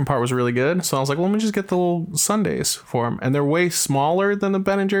ice cream part was really good, so I was like, well, let me just get the little sundaes for them, and they're way smaller than the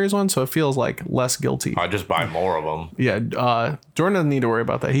Ben and Jerry's one, so it feels like less guilty. I just buy more of them. Yeah, Jordan doesn't need to worry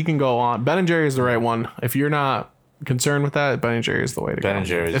about that. He can go on. Ben and Jerry's the right one. If you're not concerned with that, Ben and Jerry's is the way to go. Ben and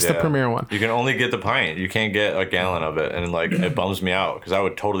Jerry's. It's yeah. the premier one. You can only get the pint. You can't get a gallon of it, and like it bums me out because I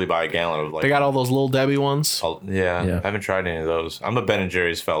would totally buy a gallon of like. They got all those little Debbie ones. Yeah, I haven't tried any of those. I'm a Ben and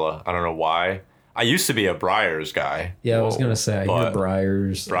Jerry's fella. I don't know why. I used to be a Breyers guy. Yeah, I was gonna say I hear But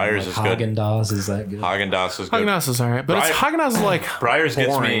Breyers. Breyers is good. Haagen-Dazs is that good? Haagen-Dazs is good. Haagen-Dazs is all right, but it's Breyers- Haagen-Dazs is like Breyers gets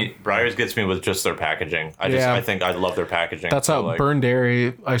boring. me. Breyers gets me with just their packaging. Yeah. I think I love their packaging. That's So, how like, Burn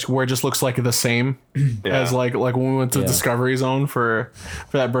Dairy, where it just looks like the same as like when we went to Yeah. Discovery Zone for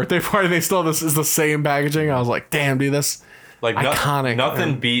that birthday party. They still this is the same packaging. I was like, damn, dude, this like iconic,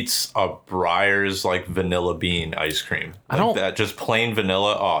 Nothing man. beats a Breyers like vanilla bean ice cream. Like don't- that. Just plain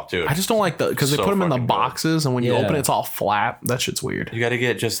vanilla. Oh, dude. I just don't like because they So put them in the fucking good. boxes, and when you Yeah. open it, it's all flat. That shit's weird. You got to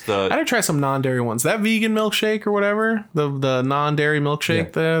get just the. I did try some non-dairy ones. That vegan milkshake or whatever, the non-dairy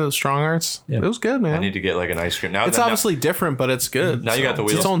milkshake there, the Strong Hearts. Yeah. It was good, man. I need to get like an ice cream now. It's obviously different, but it's good. now you got the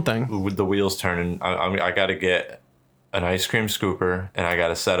It's wheels. its own thing. With the wheels turning, I got to get an ice cream scooper, and I got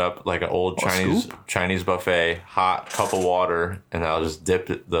to set up like an old Chinese buffet, hot cup of water, and I'll just dip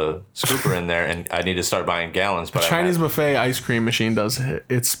the scooper in there, and I need to start buying gallons. But Chinese buffet ice cream machine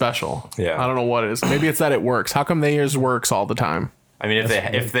it's special. Yeah. I don't know what it is. Maybe it's that it works. How come theirs works all the time? I mean,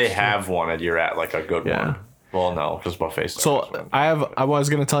 if they have one, you're at like a good one. Well, no, because buffets. So I was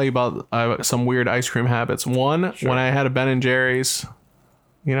going to tell you about some weird ice cream habits. One, when I had a Ben and Jerry's,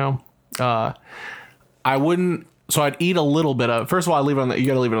 I wouldn't. So I'd eat a little bit of. First of all, you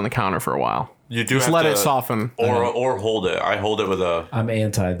got to leave it on the counter for a while. You do just let it soften, or hold it. I hold it with a. I'm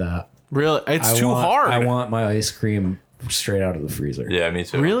anti that. Really, it's too hard. I want my ice cream straight out of the freezer. Yeah, me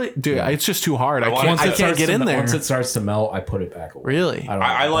too. Really, dude, it's just too hard. I can't get in there. Once it starts to melt, I put it back away. Really,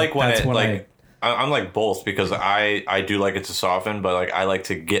 I like when I'm like both because I do like it to soften, but like I like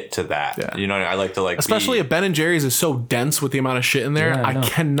to get to that. Yeah. You know, I like to like especially if Ben and Jerry's is so dense with the amount of shit in there, I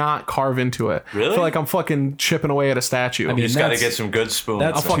cannot carve into it. Really? I feel like I'm fucking chipping away at a statue. You just got to get some good spoons.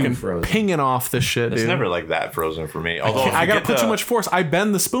 I'm fucking pinging off this shit, dude. It's never like that frozen for me. Although I gotta put too much force. I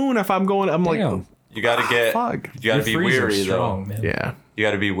bend the spoon if I'm going. I'm like, you gotta get. Fuck. You gotta be weary though. Man. Yeah. You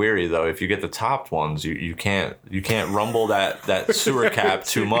got to be wary though. If you get the topped ones, you can't rumble that sewer cap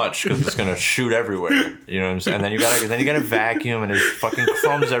too much because it's gonna shoot everywhere. You know what I'm saying? And then you gotta vacuum and there's fucking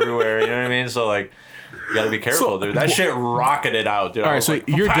crumbs everywhere. You know what I mean? So like, you gotta be careful, dude. That shit rocketed out, dude. All right, so like,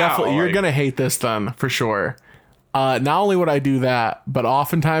 you're gonna hate this then for sure. Not only would I do that, but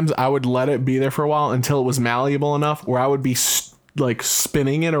oftentimes I would let it be there for a while until it was malleable enough where I would be like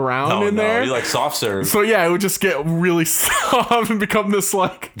spinning it around in there. You like soft serve. So yeah, it would just get really soft and become this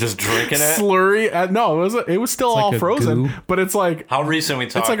like just drinking it slurry. No, it was still all frozen, but it's like how recent we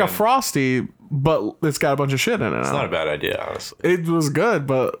talking? It's like a Frosty, but it's got a bunch of shit in it. It's not a bad idea, honestly. It was good,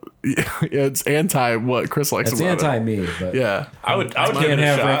 but it's anti what Chris likes. It's about anti it. me, but yeah, I would give it a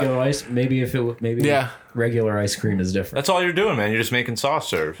have shot. regular ice. Maybe regular ice cream is different. That's all you're doing, man. You're just making soft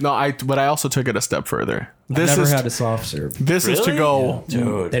serve. No, but I also took it a step further. I've never had a soft serve. This is to go,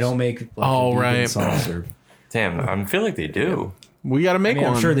 dude. They don't make like soft serve. Damn, I feel like they do. We got to make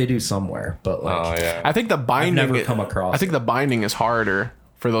one. I'm sure they do somewhere, but like, I think the binding. I've never come across. I think the binding is harder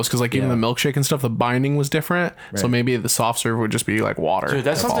for those because like even the milkshake and stuff, the binding was different. Right. So maybe the soft serve would just be like water. Dude,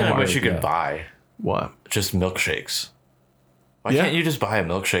 that's something I wish you could buy. What? Just milkshakes. Why can't you just buy a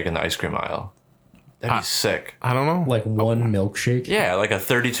milkshake in the ice cream aisle? That'd be sick. I don't know. Like one milkshake? Yeah, like a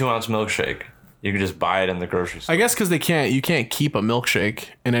 32-ounce milkshake. You can just buy it in the grocery store. I guess because you can't keep a milkshake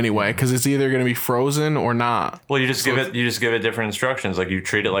in any way because it's either going to be frozen or not. Well, you just give it different instructions. Like you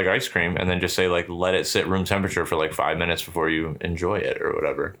treat it like ice cream and then just say like let it sit room temperature for like 5 minutes before you enjoy it or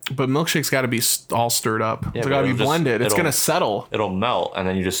whatever. But milkshake's got to be all stirred up. Yeah, it's got to be blended. It's going to settle. It'll melt and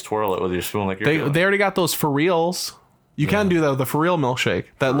then you just twirl it with your spoon like you're doing. They already got those for reals. You can do that with the for real milkshake.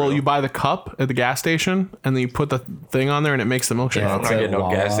 You buy the cup at the gas station and then you put the thing on there and it makes the milkshake. I'm not getting no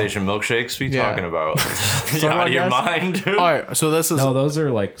gas station milkshakes. What are you talking about? You're out of your mind, dude. All right, so this is those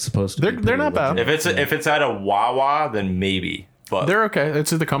are like supposed to. They're not bad. If it's at a Wawa, then maybe. But they're okay. It's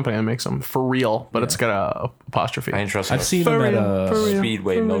the company that makes them for real, but it's got a apostrophe. I ain't trusting. I've seen them at a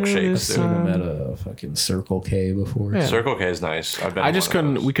Speedway milkshakes. I've seen them at a fucking Circle K before. Yeah. Circle K is nice. I just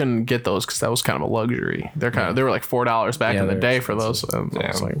couldn't. We couldn't get those because that was kind of a luxury. They were like $4 back in the day for those. I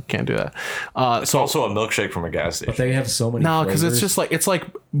was like, can't do that. It's also a milkshake from a gas station. But they have so many. No, because it's just like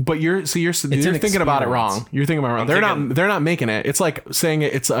but you're thinking about it wrong. You're thinking about it wrong. They're not making it. It's like saying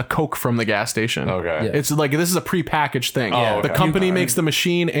it's a Coke from the gas station. Okay. Yeah. It's like this is a prepackaged thing. Oh, the company makes the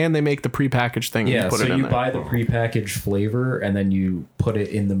machine and they make the prepackaged thing. Yeah, and you put so it in you there. buy the prepackaged flavor and then you put it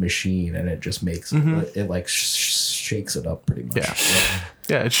in the machine and it just makes it like shakes it up pretty much.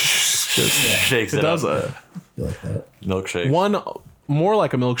 Yeah, it just shakes it does up. it. You like that? Milkshake. One more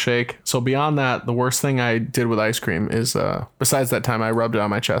like a milkshake. So beyond that, the worst thing I did with ice cream is besides that time I rubbed it on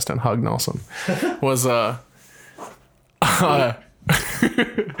my chest and hugged Nelson was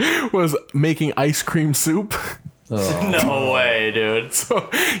was making ice cream soup. No way, dude. So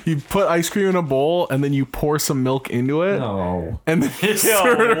you put ice cream in a bowl and then you pour some milk into it. No. And then you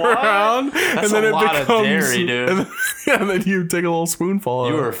stir it around. That's and then a it lot becomes, of dairy, dude. And then you take a little spoonful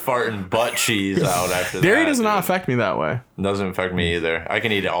of You it. were farting butt cheese out after that. Dairy does not dude. affect me that way. Doesn't affect me either. I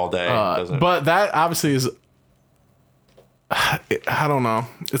can eat it all day. Doesn't. But that obviously is... I don't know.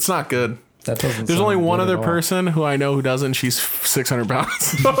 It's not good. That doesn't. There's only one other person. person who I know who doesn't. She's 600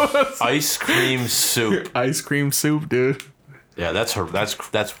 pounds. Ice cream soup. Ice cream soup, dude. Yeah, that's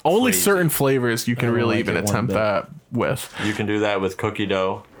Only crazy. certain flavors you can don't really like even it one attempt bit. that with. You can do that with cookie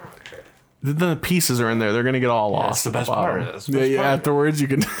dough. The pieces are in there. They're gonna get all lost. That's the at best bottom. part. That's the best Yeah. part. Afterwards, you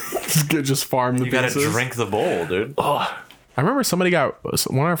can just farm the You gotta pieces. drink the bowl, dude. I remember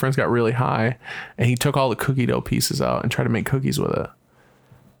one of our friends got really high, and he took all the cookie dough pieces out and tried to make cookies with it.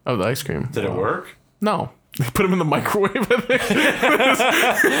 Of the ice cream. Did it work? No. They put them in the microwave, I think.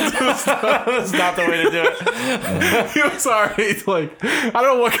 That's not the way to do it. He was already like, I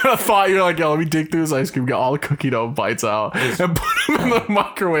don't know what kind of thought you're like, yo, let me dig through this ice cream, get all the cookie dough bites out, and put them in the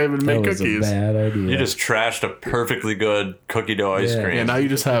microwave and make That was cookies. a bad idea. You just trashed a perfectly good cookie dough ice Yeah. cream. And now you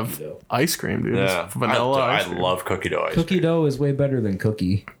just have ice cream, dude. Yeah. Just vanilla ice I cream. love cookie dough ice Cookie cream. dough is way better than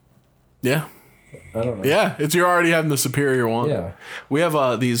cookie. Yeah. I don't know. Yeah. You're already having the superior one. Yeah. We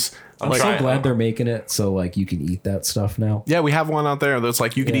have these. I'm Like, so glad they're making it so like you can eat that stuff now. yeah, we have one out there that's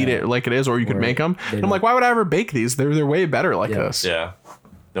like you could Yeah. eat it like it is, or you could Or make them. they And I'm like, why would I ever bake these? They're way better like Yeah. this. Yeah.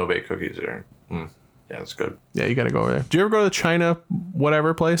 No bake cookies are. Yeah, it's good. Yeah, you got to go over there. Do you ever go to the China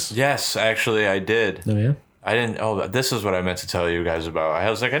whatever place? Yes, actually, I did. Oh yeah. I didn't. Oh, this is what I meant to tell you guys about. I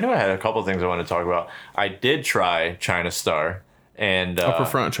was like, I knew I had a couple things I wanted to talk about. I did try China Star and Upper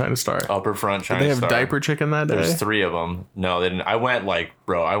front China Star. Upper Front China They have Star. diaper chicken that day. There's 3 of them. No, they didn't. I went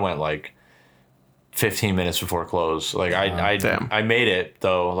like 15 minutes before close. Like damn. I made it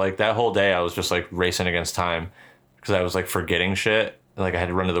though. Like that whole day I was just like racing against time because I was like forgetting shit. Like I had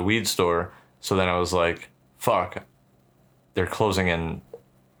to run to the weed store. So then I was like, fuck, they're closing in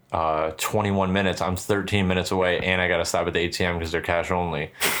 21 minutes. I'm 13 minutes away and I got to stop at the ATM because they're cash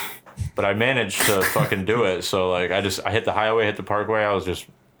only. But I managed to fucking do it. So like I hit the highway, hit the parkway. I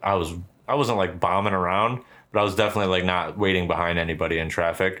wasn't like bombing around. But I was definitely like not waiting behind anybody in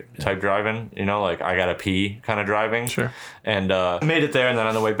traffic type driving, you know, like I gotta pee kind of driving. Sure. And I made it there, and then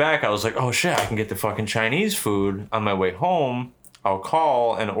on the way back, I was like, oh shit, I can get the fucking Chinese food on my way home. I'll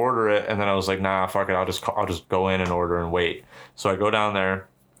call and order it, and then I was like, nah, fuck it, I'll just go in and order and wait. So I go down there,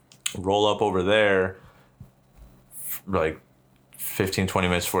 roll up over there, like 15, 20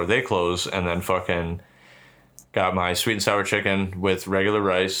 minutes before they close, and then fucking got my sweet and sour chicken with regular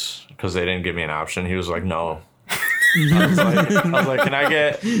rice because they didn't give me an option. He was like, no. I was like, can I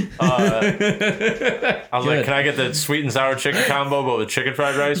get can I get the sweet and sour chicken combo but with chicken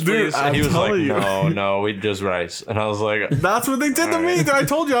fried rice, please? Dude, And he was like, I'm telling you. no, we just rice. And I was like, That's what they did to me. I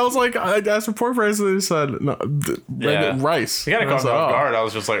told you. I was like, I asked for pork rice, and they said no, Yeah. rice. you gotta And I caught was me like, off oh. guard. I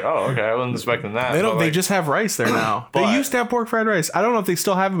was just like, oh, okay, I wasn't expecting that. They don't. But, They like, just have rice there now. They But- used to have pork fried rice. I don't know if they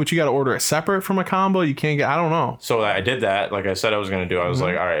still have it, but you got to order it separate from a combo. You can't get. I don't know. So I did that, like I said I was gonna do. I was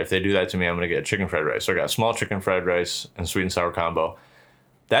like, all right, if they do that to me, I'm gonna get chicken fried rice. So I got small chicken fried rice and sweet and sour combo.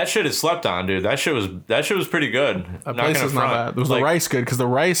 That shit is slept on, dude. That shit was pretty good. That place is not bad. Was the rice good? Because the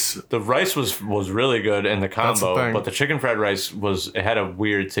rice. The rice was really good in the the combo, thing. but the chicken fried rice it had a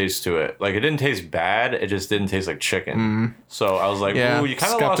weird taste to it. Like it didn't taste bad, it just didn't taste like chicken. So I was like, Yeah, ooh, you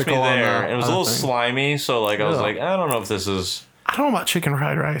kind of lost me skeptical on there. that And it was a other little thing. slimy, so like I was Ugh. like, I don't know if this is I don't know about chicken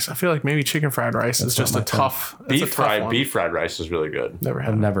fried rice. I feel like maybe chicken fried rice is just a not my tough. it's a beef tough fried one. beef fried rice is really good. Never had.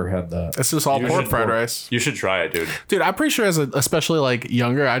 I've it. never had that. It's just all You pork should- fried rice. You should try it, dude. Dude, I'm pretty sure especially like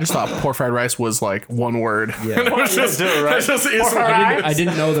younger, I just thought pork fried rice was like one word. Yeah. And it was just, do, right? it's just it's I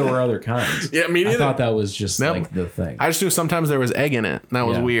didn't know there were other kinds. Yeah, me I neither. thought that was just Nope. like the thing. I just knew sometimes there was egg in it. And that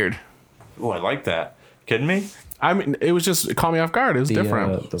was Yeah. weird. Oh, I like that. Kidding me? I mean, it was just, it caught me off guard. It was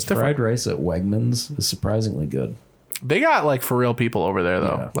different. The It's fried different. rice at Wegmans is surprisingly good. They got like for real people over there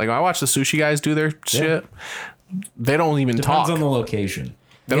though. Yeah. Like I watch the sushi guys do their shit. They don't even Depends talk. on the location.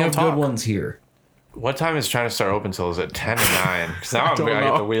 They We don't have talk. good ones here. What time is China Star open till? Is it 10 or 9? Because now I don't get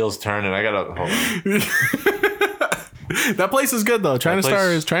know. the wheels turning. I gotta hold on. That place is good though. China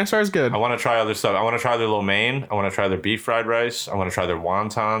place- Star is good. I want to try other stuff. I want to try their lo mein. I want to try their beef fried rice. I want to try their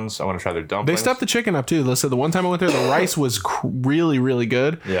wontons. I want to try their They dumplings. stepped the chicken up too. Listen, the one time I went there, the rice was really, really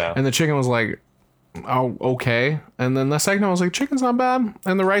good. Yeah. And the chicken was like, oh, okay. And then the second time I was like, chicken's not bad.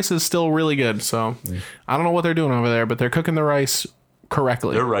 And the rice is still really good. So I don't know what they're doing over there, but they're cooking the rice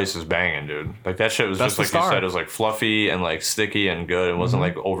correctly. Their rice is banging, dude. Like that shit was That's just the like you star. said. It was like fluffy and like sticky and good. It wasn't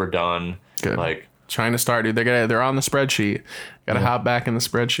like overdone. Good. Like, China Star, dude. They're on the spreadsheet. Got to hop back in the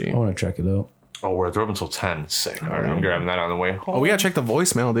spreadsheet. I want to check it out. oh, we're open until 10. Sick. All right, I'm grabbing that on the way home. Oh, we gotta check the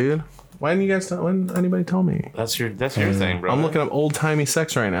voicemail, dude. Why didn't you guys? Why didn't anybody tell me? That's your thing, bro. I'm looking up old timey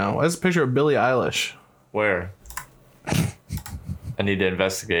sex right now. That's a picture of Billie Eilish. Where? I need to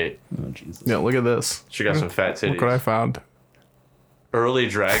investigate. Oh, Jesus. Yeah, look at this. She got some fat Look what I titties. found. Early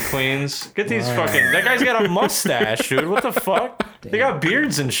drag queens. Get these fucking. That guy's got a mustache, dude. What the fuck? They got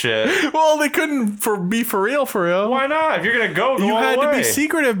beards and shit. Well, they couldn't be for real. Why not? If you're gonna go You all had the to way. be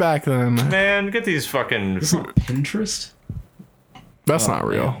secretive back then. Man, get these fucking. It's not Pinterest. That's not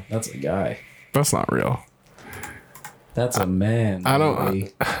real. Yeah, that's a guy. That's not real. That's a man. I don't.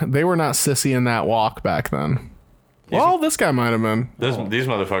 baby. They were not sissy in that walk back then. Well, this guy might have been. These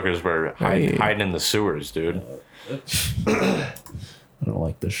motherfuckers were hiding in the sewers, dude. I don't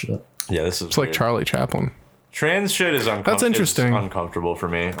like this shit. Yeah, this is It's like Charlie Chaplin. Trans shit is uncomfortable. That's interesting. Uncomfortable for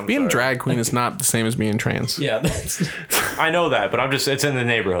me. Being drag queen is not the same as being trans. Yeah, that's I know that, but it's in the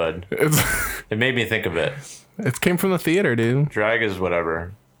neighborhood. It made me think of it. It came from the theater, dude. Drag is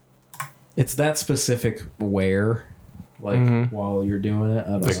whatever. it's that specific wear, like while you're doing it.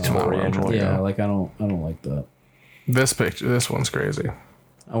 I don't Victorian know. one. Yeah, like I don't like that. This one's crazy.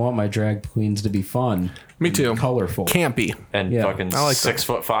 I want my drag queens to be fun. Me and too. Colorful. Campy. And Yeah. fucking I like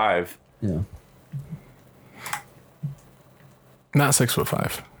 6'5". Yeah. Not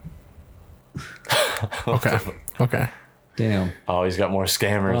 6'5". Okay. Okay. Damn. Oh, he's got more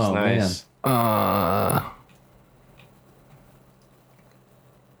scammers. Oh, Nice.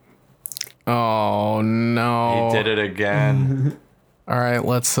 Oh no. He did it again. All right,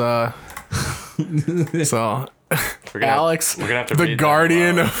 let's so We're gonna, Alex, we're gonna have to the read that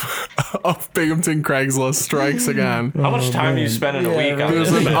guardian aloud. of Binghamton Craigslist strikes again. How much time do you spend in a week on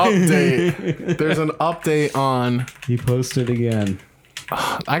There's this? an update. There's an update on He posted again.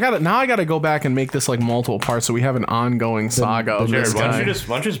 I gotta go back and make this like multiple parts so we have an ongoing saga of Jared, this why don't guy. you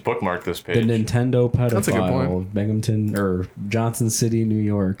just bookmark this The page? Nintendo That's a good point. pedophile of Binghamton or Johnson City, New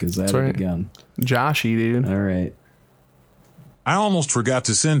York is at right. it again. Joshy, dude. All right. I almost forgot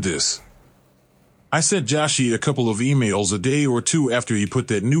to send this. I sent Joshy a couple of emails a day or two after he put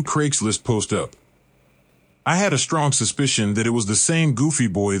that new Craigslist post up. I had a strong suspicion that it was the same goofy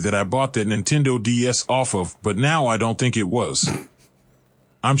boy that I bought that Nintendo DS off of, but now I don't think it was.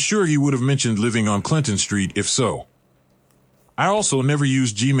 I'm sure he would have mentioned living on Clinton Street if so. I also never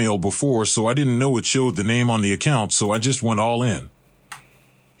used Gmail before, so I didn't know it showed the name on the account, so I just went all in.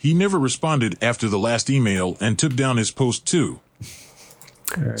 He never responded after the last email and took down his post too.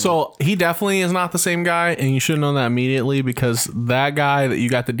 So he definitely is not the same guy, and you should know that immediately because that guy that you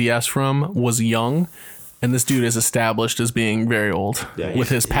got the DS from was young, and this dude is established as being very old with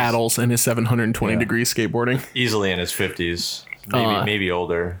his paddles and his 720 degree skateboarding. Easily in his 50s, maybe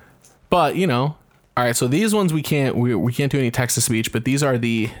older. But you know, all right. So these ones we can't do any text to speech, but these are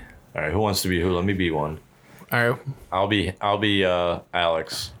the. All right, who wants to be who? Let me be one. All right. I'll be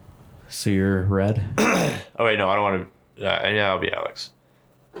Alex. So you're red? Oh wait, no, I don't want to. Yeah, I'll be Alex.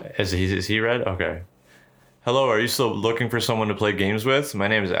 Is he red? Okay. Hello, are you still looking for someone to play games with? My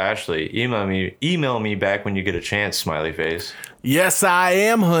name is Ashley. Email me back when you get a chance, smiley face. Yes, I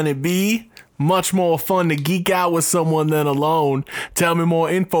am, honeybee. Much more fun to geek out with someone than alone. Tell me more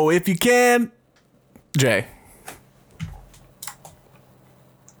info if you can. Jay.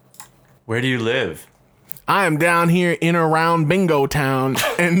 Where do you live? I am down here in around Bingo Town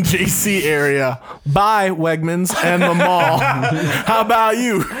and JC area. Bye, Wegmans and the mall. How about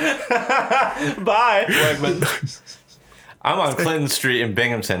you? Bye, Wegman. I'm on Clinton Street in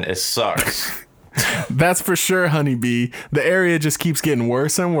Binghamton. It sucks. That's for sure, honeybee. The area just keeps getting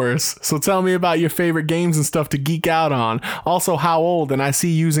worse and worse. So tell me about your favorite games and stuff to geek out on. Also, how old? And I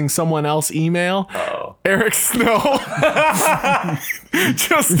see using someone else's email. Oh. Eric Snow.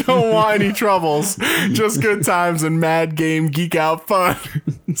 Just don't want any troubles. Just good times and mad game geek out fun.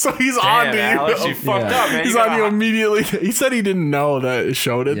 So he's on Damn, to Alex, you. you fucked up, man. He's You on gotta you immediately. He said he didn't know that it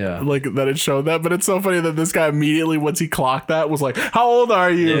showed it. Yeah. Like that it showed that. But it's so funny that this guy immediately, once he clocked that, was like, how old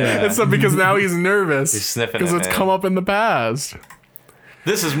are you? Yeah. And so because now he's nervous. He's sniffing because it, it's man. come up in the past.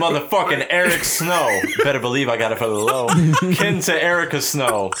 This is motherfucking Eric Snow. Better believe I got it for the low. Kin to Erica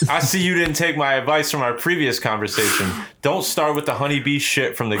Snow. I see you didn't take my advice from our previous conversation. Don't start with the honeybee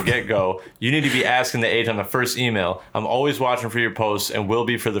shit from the get-go. You need to be asking the age on the first email. I'm always watching for your posts and will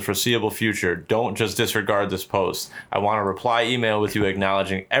be for the foreseeable future. Don't just disregard this post. I want a reply email with you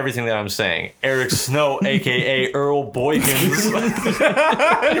acknowledging everything that I'm saying. Eric Snow, a.k.a. Earl Boykins.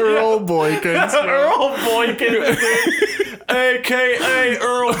 Earl Boykins. Earl Boykins, dude. A.k.a.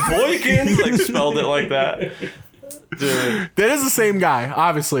 Earl Boykins. Like, spelled it like that. Dude. That is the same guy.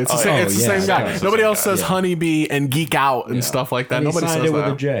 Obviously, it's the same. yeah. It's the Oh, same yeah, guy. it's the Nobody same else guy, says honeybee and geek out and stuff like that. And he Nobody signed says it with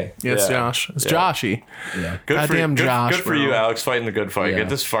that. a J. Yeah, it's Yeah. Josh. It's Yeah. Joshy. Yeah. Good for you. Goddamn Good, Josh, good for bro. you, Alex, fighting the good fight. Yeah. Get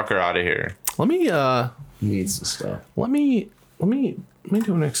this fucker out of here. Let me He needs some stuff. let me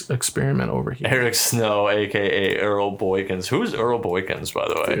do an experiment over here. Eric Snow, a.k.a. Earl Boykins. Who's Earl Boykins, by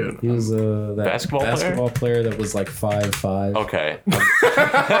the way? Dude. He was that Basketball player that was like 5'5". Okay.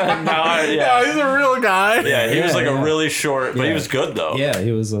 yeah. Yeah, he's a real guy. Yeah, he was like yeah. a really short, but he Yeah. was good, though. Yeah,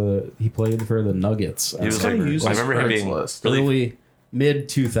 he was he played for the Nuggets. He was This guy like, uses I remember him being Craigslist. really, mid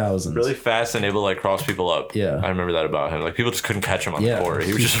 2000s. really fast and able to like cross people up. Yeah. I remember that about him. Like people just couldn't catch him on Yeah, the court.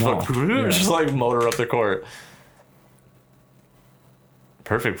 He was too just small. like, Yeah. just like motor up the court.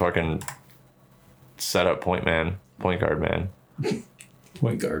 Perfect fucking setup point guard man.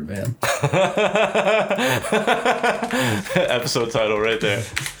 Point guard man. Episode title right there.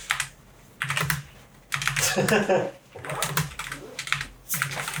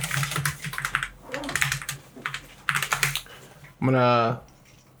 I'm gonna.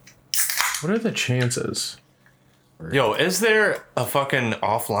 What are the chances? Yo, is there a fucking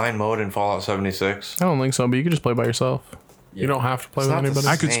offline mode in Fallout 76? I don't think so, but you can just play by yourself. You don't have to play It's with not the anybody.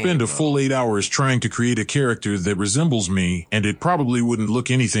 I could Same, spend a though. full 8 hours trying to create a character that resembles me, and it probably wouldn't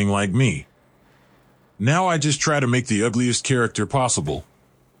look anything like me. Now I just try to make the ugliest character possible.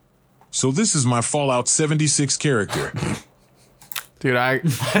 So this is my Fallout 76 character. Dude, I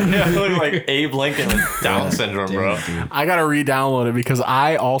look like Abe Lincoln with Down syndrome, bro. I gotta re-download it because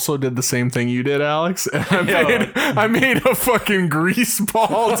I also did the same thing you did, Alex. And I made a fucking grease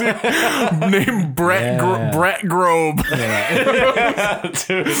ball, dude, named Brett Grobe.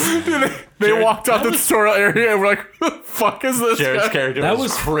 Dude, They walked out the tutorial area and we're like, "Who the fuck is this Jared's guy?" character That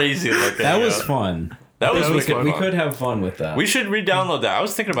was was- crazy looking. That was yeah. fun. That was wicked fun. We fun. could have fun with that. We should re-download that. I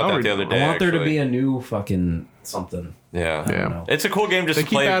was thinking about that the other day. I want there to actually. be a new fucking something. Yeah. I don't know. It's a cool game just They to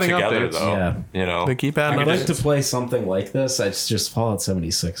keep play adding together, updates. though. Yeah. You know? They keep adding I'd like to updates. play something like this. It's just Fallout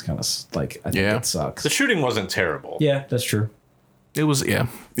 76 kind of like I think Yeah. it sucks. The shooting wasn't terrible. Yeah, that's true. It was, yeah.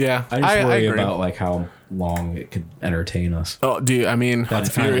 I just worry agree. about like how long it could entertain us. Oh, dude, I mean, That's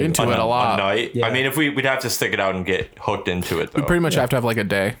if you're kind of- into it a A lot, night. Yeah. I mean, if we'd have to stick it out and get hooked into it, though. we pretty much have to have like a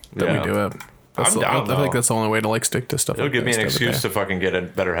day that Yeah. we do it. That's I'm down, I think though. that's the only way to like stick to stuff. It'll like give me this an the other excuse day. to fucking get a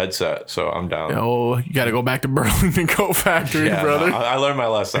better headset, so I'm down. Oh, you got to go back to Burlington Coat Factory, Yeah, brother. no, I learned my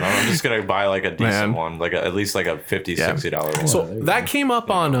lesson. I'm just gonna buy like a decent Man. one, like at least like a $50, Yeah. $60 one. So that came up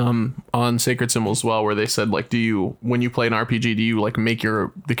on Sacred Symbols as well, where they said like, do you, when you play an RPG, do you like make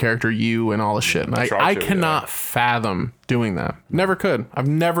the character you and all this shit? And Try I to, cannot yeah. fathom doing that. Never could. I've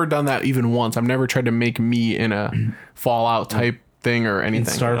never done that even once. I've never tried to make me in a Fallout type thing or In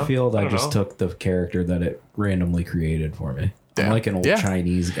anything. Starfield, I don't just know. took the character that it randomly created for me. Damn. I'm like an old Yeah.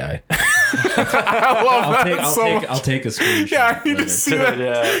 Chinese guy. I love that so much. I'll take a screenshot. Yeah, I need later. to see that.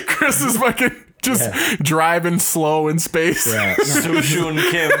 Yeah. Chris is fucking just Yeah. driving slow in space. Yeah.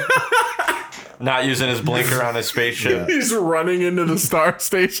 Sushun Kim not using his blinker on his spaceship. He's running into the star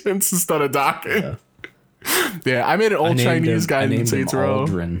stations instead of docking. Yeah, I made an old Chinese guy in Saints Row.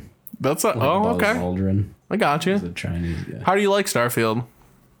 Aldrin. That's a, Like oh, Buzz okay. Aldrin. I got He's you. a Chinese guy. How do you like Starfield?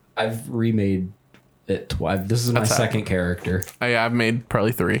 I've remade it twice. This is my That's second character. I've made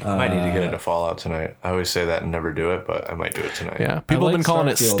probably 3. I might need to get into Fallout tonight. I always say that and never do it, but I might do it tonight. Yeah, people have like been calling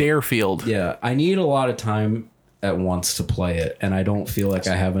Starfield. it Stairfield. Yeah, I need a lot of time at once to play it, and I don't feel like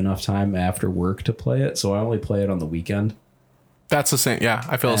I have enough time after work to play it, so I only play it on the weekend. That's the same. Yeah,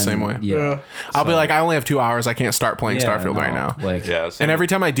 I feel the same way. Yeah. I'll be like, I only have 2 hours. I can't start playing Yeah, Starfield no, right now. Like, Yeah. same. And every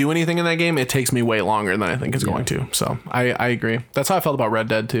time I do anything in that game, it takes me way longer than I think it's going to. So I agree. That's how I felt about Red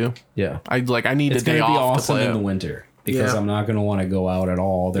Dead too. yeah. I need It's a day going to be off to awesome play in the it. winter because Yeah. I'm not going to want to go out at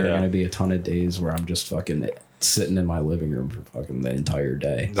all. There are Yeah. going to be a ton of days where I'm just fucking sitting in my living room for fucking the entire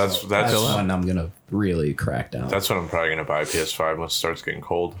day. That's That's when I'm going to really crack down. when I'm probably gonna buy a PS5 once it starts getting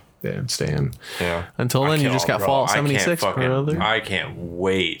cold. Yeah, stay in. Yeah. Until then, you can't- just got bro, Fallout I can't 76, brother. I can't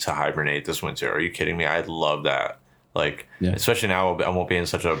wait to hibernate this winter. Are you kidding me? I love that. Like, Yeah. especially now, I won't be in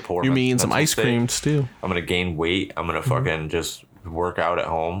such a poor. You mean some mental ice state. cream too? I'm gonna gain weight. I'm gonna fucking just work out at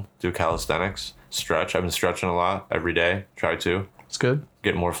home, do calisthenics, stretch. I've been stretching a lot every day. Try to It's good.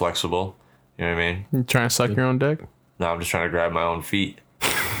 get more flexible. You know what I mean? You trying to suck your own dick? No, I'm just trying to grab my own feet.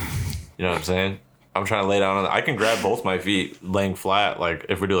 You know what I'm saying? I'm trying to lay down on I can grab both my feet laying flat. Like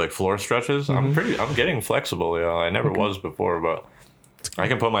if we do like floor stretches, I'm getting flexible. You know, I never was before, but I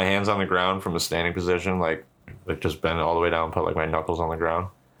can put my hands on the ground from a standing position, like just bend all the way down, put like my knuckles on the ground.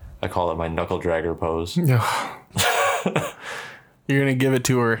 I call it my knuckle dragger pose. You're gonna give it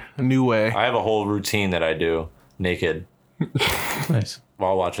to her a new way. I have a whole routine that I do naked nice.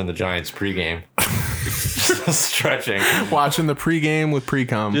 while watching the Giants pregame. Stretching. Watching the pregame with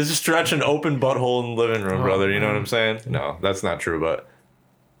pre-com. Just stretch an open butthole in the living room, brother. You know what I'm saying? No, that's not true, but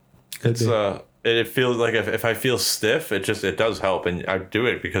it's it feels like if I feel stiff, it does help, and I do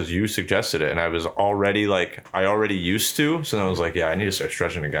it because you suggested it, and I was already used to, so then I was like, yeah, I need to start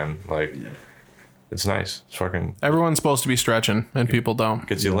stretching again. Like, it's nice. It's fucking Everyone's supposed to be stretching, and people don't.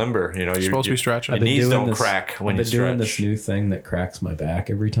 gets you limber. You know, you're Supposed to be stretching. Your knees doing don't crack when you I've been doing stretch. this new thing that cracks my back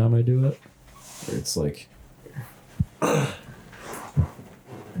every time I do it. Where it's like,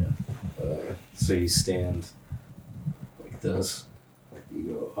 so you stand like this,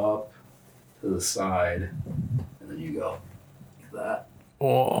 you go up to the side, and then you go like that.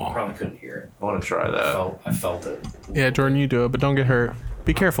 Oh, Probably couldn't hear it. I want to try that. I felt it. yeah, Jordan, you do it, but don't get hurt.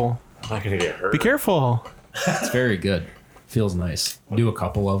 Be careful. I'm not gonna get hurt. Be careful. It's very good. Feels nice. Do a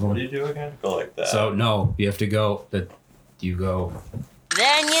couple of them. What do you do again? Go like that. So no, you have to go. You go.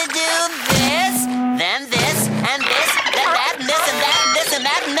 Then you do this, then this, and this, then that, and this, and that, and this, and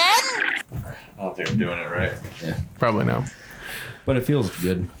that, and then. I don't think I'm doing it right. Yeah, Probably no. but it feels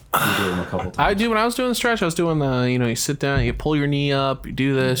good. You do them a couple times. I do when I was doing the stretch. I was doing the you sit down, you pull your knee up, you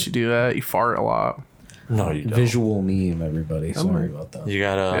do this, you do that, you fart a lot. No, you don't. Visual meme, everybody. Sorry about that. You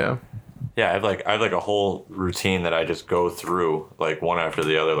gotta. Yeah. I have like a whole routine that I just go through like one after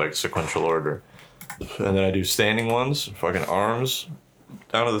the other, like sequential order, and then I do standing ones, fucking arms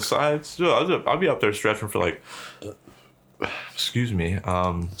down to the sides. Dude, I'll be up there stretching for like. Excuse me.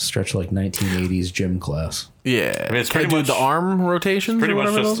 Stretch like 1980s gym class. Yeah. I mean, it's Can I pretty do much- the arm rotations Pretty or much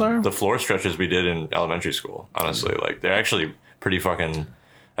whatever just those are? the floor stretches we did in elementary school. Honestly, like they're actually pretty fucking.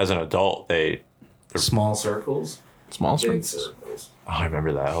 As an adult, they're Small circles. Small Big streets. circles. Oh, I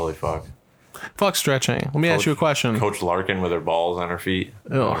remember that. Holy fuck. Fuck stretching. Let me ask you a question. Coach Larkin with her balls on her feet,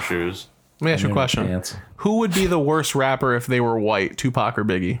 on Ugh. her shoes. Let me ask you a question. Pants. Who would be the worst rapper if they were white, Tupac or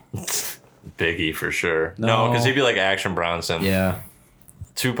Biggie? Biggie for sure. No, because he'd be like Action Bronson. Yeah.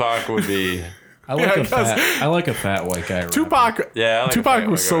 Tupac would be. I like Yeah, a fat. I like a fat white guy. rapper. Tupac. Yeah, I like a Tupac fat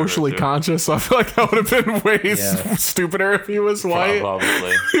was white guy rapper, socially too. conscious, so I feel like that would have been way Yeah. stupider if he was white.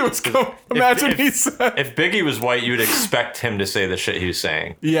 Probably. He was imagine if- he said, If Biggie was white, you'd expect him to say the shit he was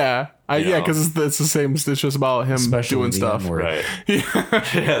saying. yeah, You yeah, know. because it's the same. It's just about him Especially doing the stuff. N-word. Right.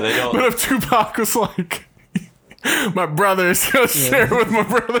 Yeah, they don't. But if Tupac was like, my brothers gonna share with my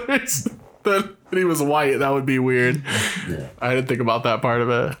brothers, then he was white, that would be weird. Yeah. I didn't think about that part of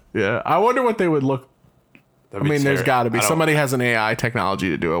it. Yeah, I wonder what they would look. I mean, there's got to be somebody has an AI technology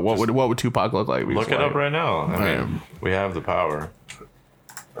to do it. What would Tupac look like? if he was Look it up white? right now. I mean, we have the power.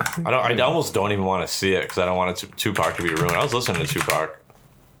 I almost don't even want to see it because I don't want Tupac to be ruined. I was listening to Tupac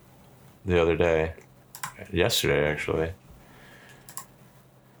the other day, yesterday actually.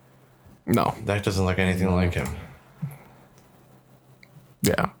 No. That doesn't look anything like him.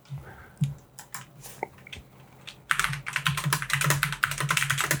 Yeah.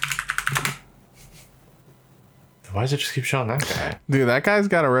 Why does it just keep showing that guy? Dude, that guy's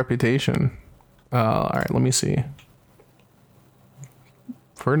got a reputation. All right, let me see.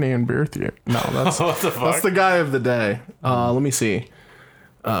 Ferdinand Berthier. No, that's What the fuck? that's the guy of the day. Let me see.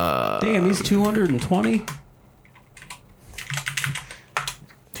 Damn, he's 220.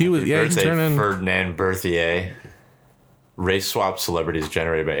 He was he's Birthday turning. Ferdinand Berthier. Race swap celebrities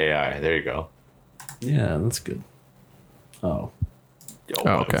generated by AI. There you go. Yeah, that's good. Oh, Yo, Oh,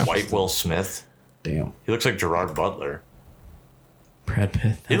 okay. White Will Smith. damn. He looks like Gerard Butler. Brad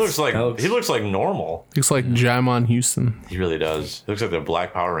Pitt. He looks like that he looks like normal. Looks like Jamon Houston. He really does. He looks like the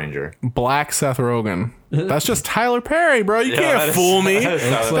Black Power Ranger. Black Seth Rogen. That's just Tyler Perry, bro. You Yeah, that can't is- fool me. that is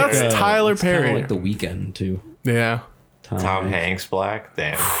Tyler That's Perry. Tyler it's kinda Perry. like The Weeknd too. Yeah, Tom Hanks Black.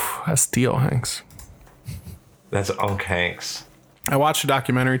 Damn. that's Theo Hanks. That's Unc Hanks. I watched a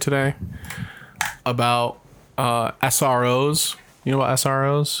documentary today about SROs. You know what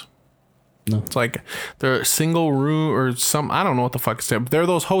SROs? No. It's like they're single room or some. I don't know what the fuck it's. They're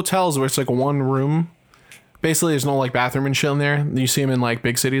those hotels where it's like one room. Basically, there's no like bathroom and shit in there. You see them in like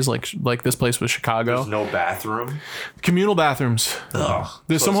big cities, like this place was Chicago. There's no bathroom. Communal bathrooms. Ugh.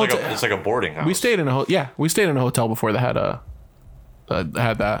 There's So some it's, hotel. it's like a boarding house. We stayed in we stayed in a hotel before that had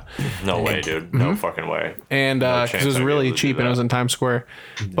had that. No way, dude. No fucking way. And No because chance it was I'd be really able to do cheap and it was that. in Times Square.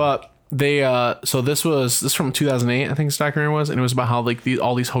 But they so this from 2008, I think this documentary was, and it was about how like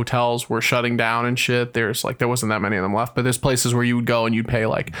all these hotels were shutting down and shit. There's like there wasn't that many of them left, but there's places where you would go and you'd pay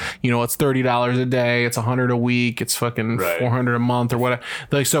like, it's $30 a day, it's $100 a week, it's fucking Right. $400 a month or whatever.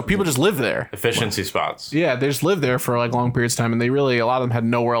 Like so people just live there. Efficiency spots. Yeah, they just lived there for like long periods of time, and they really a lot of them had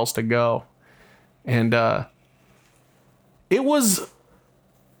nowhere else to go, and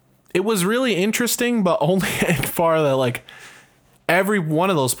it was really interesting, but only as far that like every one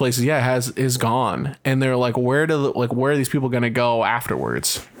of those places, is gone, and they're like, where are these people gonna go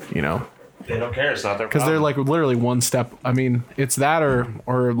afterwards? They don't care. It's not their Because they're like literally one step. I mean, it's that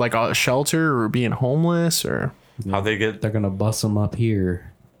or like a shelter or being homeless or. how they get. They're gonna bust them up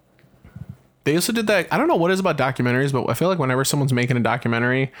here. They also did that. I don't know what it is about documentaries, but I feel like whenever someone's making a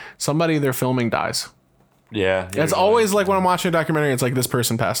documentary, somebody they're filming dies. Yeah. It's usually. always like when I'm watching a documentary, it's like this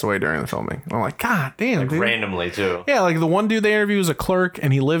person passed away during the filming. And I'm like, God damn, dude. randomly too. Yeah, like the one dude they interviewed was a clerk,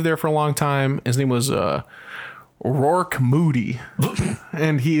 and he lived there for a long time. His name was Rourke Moody,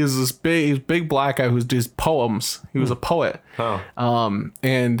 and he is this big black guy who's just poems. He was a poet. Oh.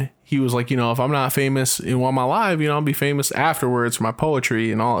 And he was like, if I'm not famous while I'm alive, I'll be famous afterwards for my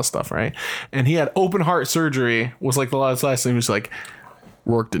poetry and all that stuff, right? And he had open heart surgery. Was like the last thing. He was like,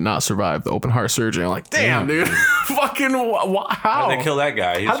 Rourke did not survive the open heart surgery. I'm like, damn, dude. Fucking, how? How'd they kill that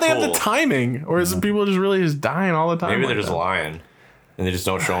guy? How'd they have the timing? Or is it people just really just dying all the time? Maybe like they're just that? lying. And they just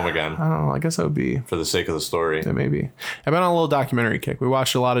don't show him again I don't know. I guess that would be. for the sake of the story. Yeah, maybe. I've been on a little documentary kick. We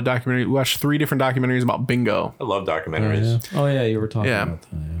watched a lot of documentary. We watched 3 different documentaries about bingo. I love Oh documentaries. yeah. Oh yeah, you were talking Yeah. about that.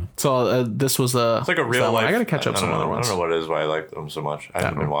 Yeah. So this was It's like a real life. I gotta catch up I some don't other know. ones. I don't know what it is why I like them so much. I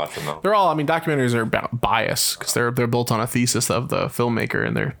haven't been watching them. They're all. I mean, documentaries are about bias because they're built on a thesis of the filmmaker,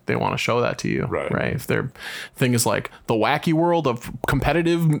 and they want to show that to you, Right. If their thing is like the wacky world of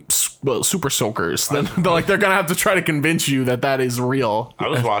competitive super soakers, then they're gonna have to try to convince you that is real. I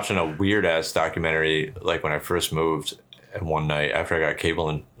was watching a weird ass documentary like when I first moved one night after I got cable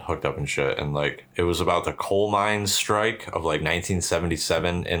and hooked up and shit, and like it was about the coal mine strike of like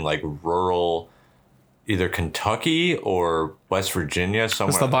 1977 in like rural either Kentucky or West Virginia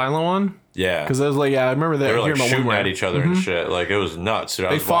somewhere. It's the violent one. Yeah, Because I was like, yeah, I remember that. they were like hearing about one shooting where at each other and shit. Like it was nuts. Dude. I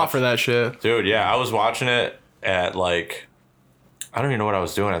They was fought watching- for that shit. Dude, yeah, I was watching it at like, I don't even know what I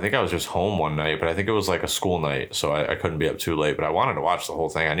was doing. I think I was just home one night, but I think it was like a school night, so I couldn't be up too late. But I wanted to watch the whole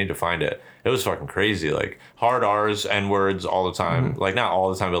thing. I need to find it. It was fucking crazy. Like hard R's, N words all the time. Like not all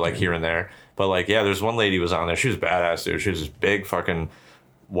the time, but like here and there. But like, yeah, there's one lady was on there. She was badass, dude. She was this big fucking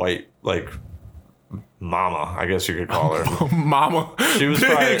white, like mama, I guess you could call her. Mama. She was big.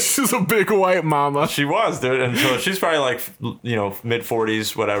 probably- She's a big white mama. She was, dude. And so she's probably like, mid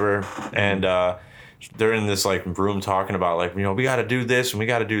 40s, whatever. And they're in this like room talking about like, we got to do this and we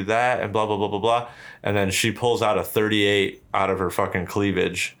got to do that and blah, blah, blah, blah, blah. And then she pulls out a 38 out of her fucking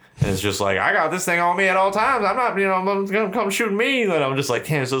cleavage. And it's just like, I got this thing on me at all times. I'm not, I'm going to come shoot me. And I'm just like,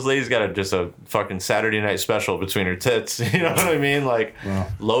 damn, so this lady's got just a fucking Saturday night special between her tits. You know what I mean? Like,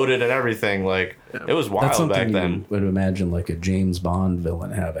 loaded and everything. Like, it was That's wild something back you then. would imagine like a James Bond villain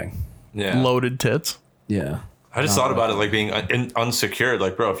having. Yeah. Loaded tits. Yeah. I just thought about it like being unsecured.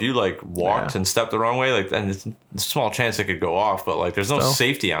 Like, bro, if you like walked and stepped the wrong way, like, then it's a small chance it could go off. But like, there's no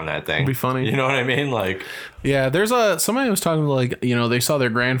safety on that thing. It'd be funny. You know what I mean? Like, Yeah, there's somebody was talking like, they saw their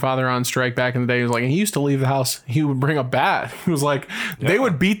grandfather on strike back in the day. He was like, and he used to leave the house. He would bring a bat. He was like, they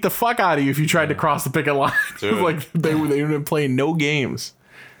would beat the fuck out of you if you tried to cross the picket line. It was Dude. like they would play no games.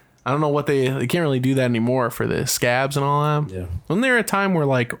 I don't know what they can't really do that anymore for the scabs and all that. Yeah. Wasn't there a time where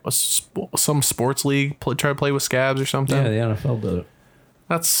like some sports league tried to play with scabs or something? Yeah, the NFL did it.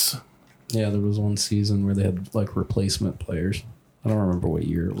 That's Yeah, there was one season where they had like replacement players. I don't remember what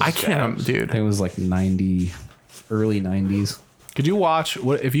year it was. I can't, I dude. think it was like early 90s. Could you watch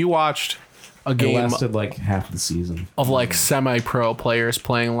if you watched a It game lasted like half the season. of like semi-pro players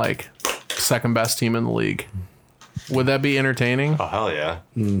playing like second best team in the league? Would that be entertaining? oh hell yeah,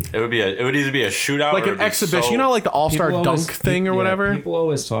 it would either be a shootout Like or an it'd be exhibition, like the All-Star People dunk always- thing or whatever. People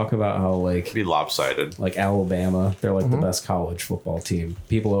always talk about how like be lopsided. Alabama, they're like Mm-hmm. the best college football team.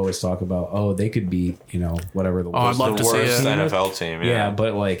 People always talk about, they could beat, whatever the I'd worst, love The to see worst it. NFL team. Yeah,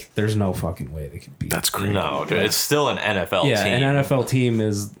 but like there's no fucking way they could beat. That's crazy. No, dude, it's still an NFL yeah, team. an NFL team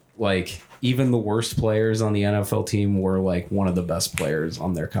is like even the worst players on the NFL team were like one of the best players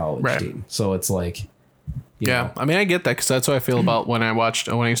on their college Right. team. So it's like Yeah, I mean, I get that because that's what I feel about when I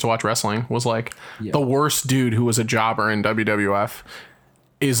used to watch wrestling. Was like Yeah. the worst dude who was a jobber in WWF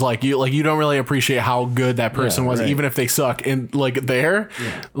is like you don't really appreciate how good that person Yeah, was, right. even if they suck. And like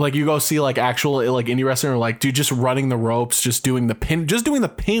like you go see like actual like indie wrestling, or like dude just running the ropes, just doing the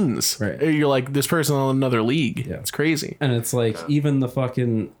pins. Right. You're like this person in another league. Yeah. It's crazy. and it's like even the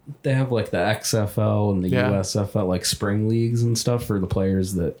fucking they have like the XFL and the Yeah. USFL like spring leagues and stuff for the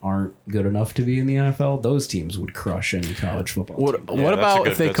players that aren't good enough to be in the NFL. Those teams would crush any college football team. What that's a about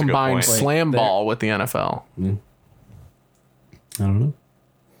good- if they that's a good combine point. slam Like, ball with the NFL? I don't know.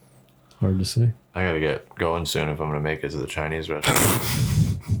 Hard to say. I gotta get going soon if I'm gonna make it to the Chinese restaurant.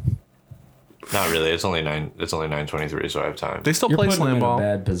 Not really. It's only 9:23, so I have time. They still You're play putting them slam in ball. a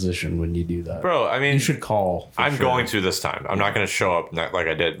bad position when you do that. Bro, I mean, You should call. for I'm sure. going to this time. I'm not gonna show up like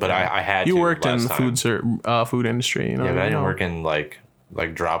I did, but I had You to worked in last the time. food industry, you know. Yeah, but I you didn't know. work in like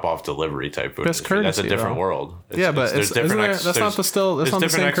drop off delivery type food. That's industry. That's a courtesy, different though. world. Yeah, but there's isn't there- that's not there's- the still- that's there's not the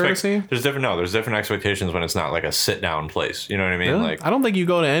different same courtesy? There's different expectations when it's not like a sit down place. You know what I mean? Really? Like I don't think you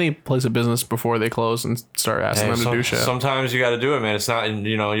go to any place of business before they close and start asking them to do shit. Sometimes you got to do it, man. It's not,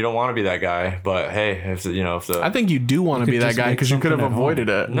 you don't want to be that guy, but hey, if the I think you do want to could be that just guy make because you could have something at avoided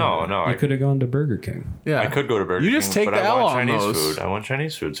home. it. no, You I could have gone to Burger King. Yeah, I could go to Burger You King. just take but the I L want on Chinese those. food. I want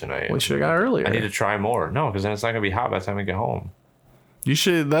Chinese food tonight. We should have got earlier. I need to try more. No, because then it's not gonna be hot by the time I get home. You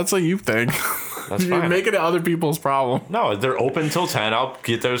should. That's what you think. That's You're fine. making it other people's problem. No, they're open till 10. I'll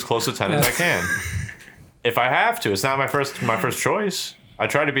get there as close to 10 as I can. If I have to, it's not my first choice. I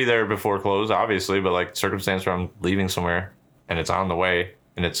try to be there before close, obviously, but like circumstance where I'm leaving somewhere and it's on the way,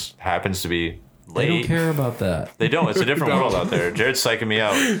 and it's happens to be late. They don't care about that. They don't. It's a different world out there. Jared's psyching me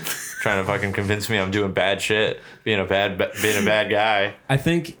out, trying to fucking convince me I'm doing bad shit, being a bad guy. I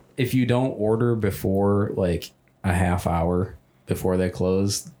think if you don't order before like a half hour before they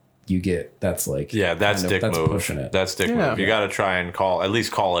close, you get that's dick move. Pushing it. That's dick move. You got to try and at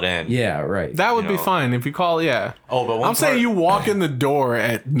least call it in. Yeah, right. That would be fine if you call. Yeah. Oh, but I'm saying you walk in the door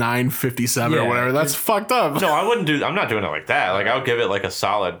at 9:57 or whatever. That's fucked up. No, I wouldn't do. I'm not doing it like that. Like I'll give it like a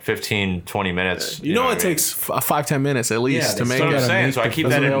solid 15, 20 minutes. You know, it takes 5-10 minutes at least to make That's it. what I'm saying. So I keep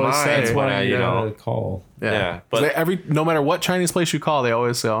that in mind say. when I call. Yeah, but no matter what Chinese place you call, they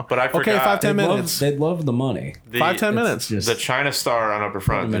always say, But I forgot. 5-10 minutes. They'd love the money. 5-10 minutes. The China Star on Upper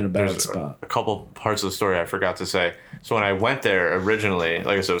Front. in a bad There's spot. a couple parts of the story I forgot to say. So when I went there originally,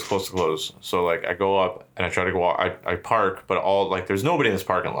 like I said, it was close to close. So like I go up and I try to go out. I park, but there's nobody in this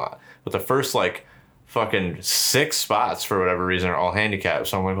parking lot. But the first like fucking 6 spots for whatever reason are all handicapped.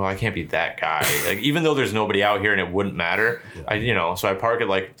 So I'm like, well, I can't be that guy. Like even though there's nobody out here and it wouldn't matter, so I park at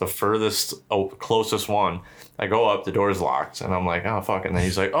like the closest one. I go up, the door's locked, and I'm like, oh fuck. And then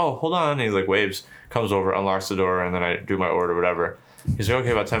he's like, oh, hold on. And he like waves, comes over, unlocks the door, and then I do my order, whatever. He's like,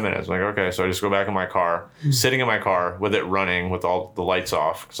 okay, about 10 minutes. I'm like, okay. So I just go back in my car, sitting in my car with it running with all the lights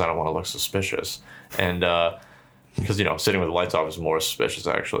off because I don't want to look suspicious. And because, sitting with the lights off is more suspicious,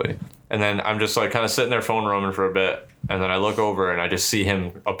 actually. And then I'm just like kind of sitting there phone roaming for a bit. And then I look over and I just see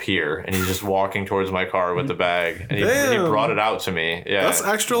him appear. And he's just walking towards my car with the bag. And he brought it out to me. Yeah. That's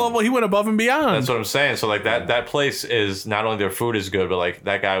extra level. He went above and beyond. That's what I'm saying. So like that place is not only their food is good, but like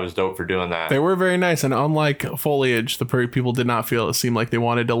that guy was dope for doing that. They were very nice. And unlike Foliage, the people did not feel it seemed like they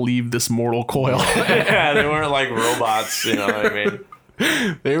wanted to leave this mortal coil. Yeah, they weren't like robots, you know what I mean?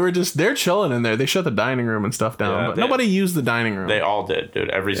 They're chilling in there. They shut the dining room and stuff down, but nobody used the dining room. They all did, dude.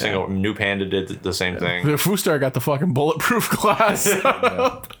 Every single New Panda did the same thing. The Foostar got the fucking bulletproof glass. We got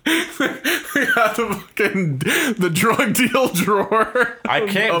the drug deal drawer. I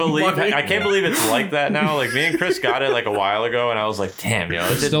can't believe it's like that now. Like me and Chris got it like a while ago, and I was like, damn,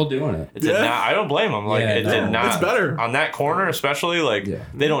 still doing it. It did not. I don't blame them. Like it did not. It's better on that corner, especially. Like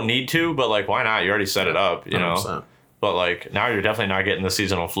they don't need to, but like why not? You already set it up, you know. 100%. But like now you're definitely not getting the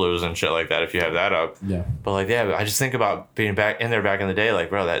seasonal flus and shit like that if you have that up. Yeah. But like I just think about being back in there back in the day,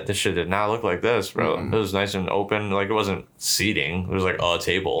 like bro, this shit did not look like this, bro. It was nice and open, like it wasn't seating. It was like a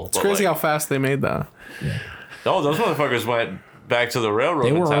table. It's crazy how fast they made that. Yeah. Oh, those motherfuckers went back to the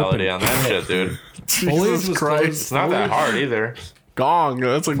railroad mentality on that shit, dude. Jesus Christ. It's not that hard either. Gong.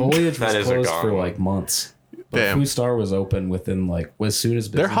 That's like Foliage that was is a closed gong. for like months. But Damn. Foostar was open within like as soon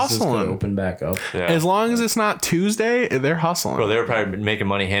as They're businesses hustling. could open back up. Yeah. as long as it's not Tuesday, they're hustling. Bro, they were probably making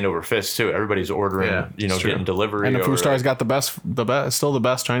money hand over fist too. Everybody's ordering, it's true. getting delivery. And the or, Foostar's got the best, still the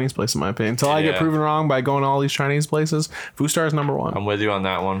best Chinese place in my opinion. Until I get proven wrong by going to all these Chinese places, Foostar is number one. I'm with you on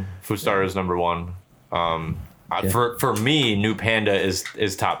that one. Foostar is number one. For me, New Panda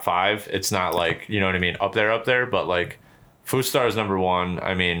is top 5. It's not like, you know what I mean, up there, but like Foostar is number one.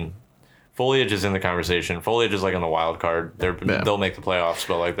 I mean, Foliage is in the conversation. Foliage is like on the wild card. They'll make the playoffs,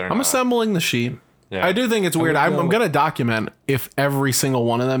 but like they're not. I'm assembling the sheet. Yeah. I do think it's weird. I'm going to document if every single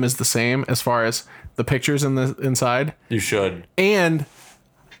one of them is the same as far as the pictures in the inside. You should. And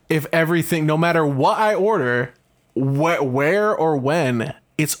if everything, no matter what I order, where or when,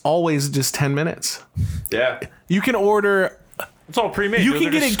 it's always just 10 minutes. Yeah. You can order. It's all pre-made. You dude.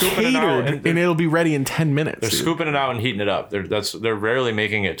 can They're get it just scooping catered and it'll be ready in 10 minutes. They're scooping it out and heating it up. They're rarely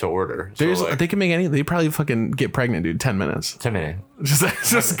making it to order. So like, they can make any. They probably fucking get pregnant, dude. 10 minutes. 10 minutes.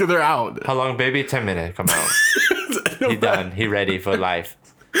 Just they're out. How long, baby? 10 minutes. Come out. He done. He ready for life.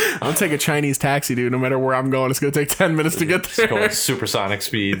 I'll take a Chinese taxi, dude. No matter where I'm going, it's gonna take 10 minutes to get there. It's going supersonic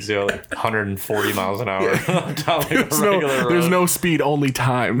speeds, like 140 miles an hour. Down like There's no speed, only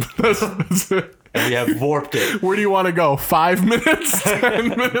time. That's it. And we have warped it. Where do you want to go? 5 minutes, 10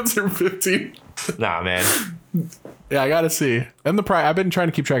 minutes, or 15? Nah, man. Yeah, I gotta see. And the price. I've been trying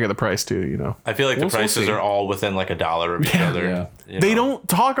to keep track of the price too. You know, I feel like the prices are all within like $1 of each other. Yeah. You they know? don't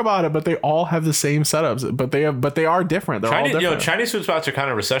talk about it, but they all have the same setups. But they are different. They're all different. Chinese food spots are kind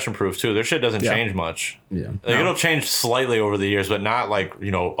of recession proof too. Their shit doesn't change much. Yeah. Like it'll change slightly over the years, but not like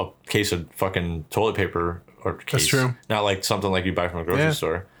a case of fucking toilet paper or case. That's true. Not like something like you buy from a grocery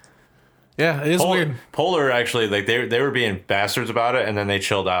store. Yeah, it is weird. Polar actually, like they were being bastards about it, and then they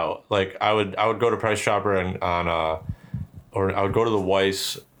chilled out. Like I would go to Price Chopper or I would go to the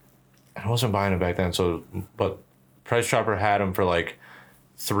Weiss. I wasn't buying it back then, but Price Chopper had them for like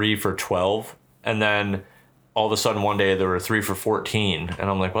 3 for $12, and then all of a sudden one day there were 3 for $14, and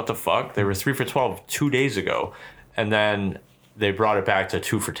I'm like, what the fuck? They were 3 for $12 2 days ago, and then they brought it back to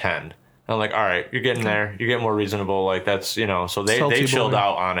 2 for $10. I'm like, all right, you're getting there. You're getting more reasonable. Like that's, you know, so they Salty chilled boy.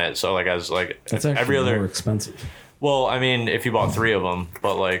 out on it. So like as like That's actually every other more expensive. Well, I mean, if you bought 3 of them,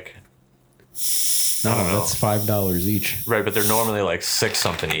 but like No, that's $5 each. right, but they're normally like 6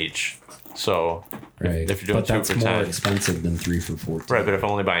 something each. So Right. if you're doing but 2 that's for more 10, expensive than 3 for 14. right? But if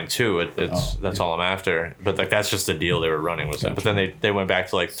I'm only buying 2, that's all I'm after. But like that's just the deal they were running with it. But then they went back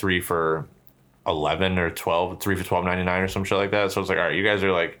to like 3 for 11 or 12, 3 for $12.99 or some shit like that. So it's like, all right, you guys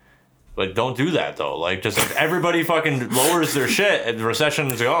are like don't do that though. Like just if everybody fucking lowers their shit and the recession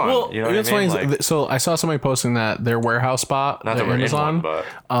is gone. Well, you know what that's I mean? funny. Like, So I saw somebody posting that their warehouse spot, not the that we're Amazon, in one,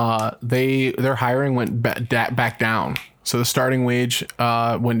 but their hiring went back down. So the starting wage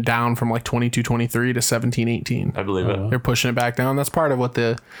went down from like 22-23 to 17-18. I believe it. They're pushing it back down. That's part of what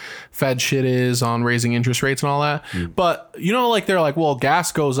the Fed shit is on raising interest rates and all that. But you know, like they're like, well,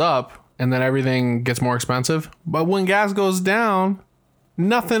 gas goes up and then everything gets more expensive. But when gas goes down,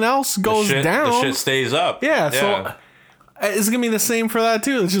 nothing else goes down. The shit stays up. Yeah, so it's gonna be the same for that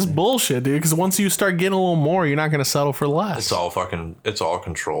too. It's just bullshit, dude. Because once you start getting a little more, you're not gonna settle for less. it's all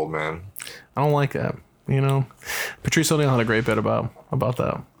controlled, man. I don't like that. You know, Patrice O'Neal had a great bit about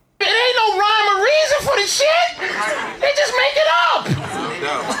that. It ain't no rhyme or reason for the shit. They just make it up.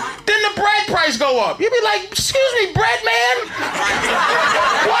 Then the bread price go up. You be like, excuse me, bread man.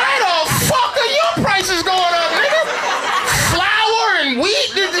 Why the fuck are your prices going up, nigga? Flour and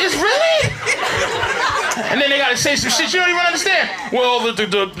wheat? It's really? And then they gotta say some shit you don't even understand. Well,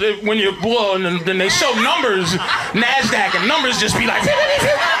 when you and then they show numbers, Nasdaq and numbers just be like,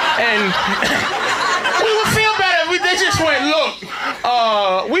 and. We would feel better if they just went, look,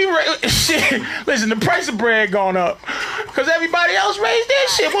 shit, listen, the price of bread gone up. Because everybody else raised their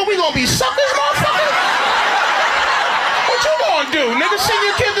shit. What, we gonna be suckers, motherfucker? What you gonna do, nigga? Send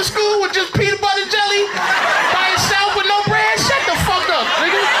your kid to school with just peanut butter jelly by itself with no bread? Shut the fuck up,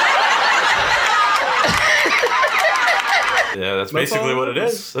 nigga. Yeah, that's basically what it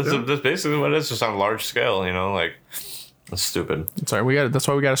is. That's basically what it is, just on a large scale, you know, like... That's stupid. Sorry, that's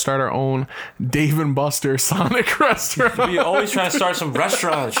why we got to start our own Dave and Buster Sonic restaurant. We always trying to start some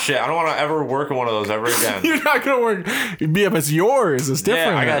restaurant shit. I don't want to ever work in one of those ever again. You're not gonna work. If it's yours, it's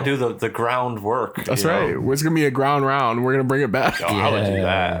different. Yeah, I now. gotta do the ground work. That's right. It's gonna be a ground round. We're gonna bring it back. Oh, I would do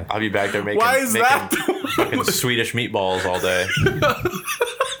that. I'll be back there making. Why is that? Fucking Swedish meatballs all day.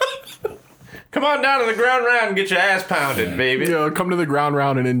 Come on down to the ground round and get your ass pounded, baby. Come to the ground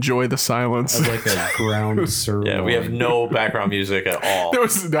round and enjoy the silence. It's like a ground sirloin. Yeah, we have no background music at all.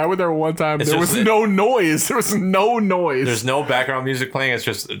 I went there one time. There was no noise. There was no noise. There's no background music playing. It's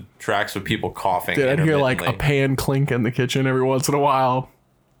just tracks of people coughing. Dude, I'd hear like a intermittently. pan clink in the kitchen every once in a while.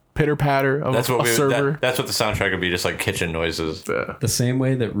 Pitter patter of a server. That's what the soundtrack would be, just like kitchen noises. The same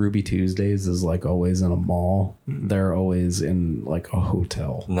way that Ruby Tuesdays is like always in a mall, they're always in like a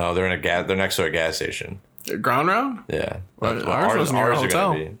hotel. No, they're next to a gas station. Ground round? Yeah. Ours was near a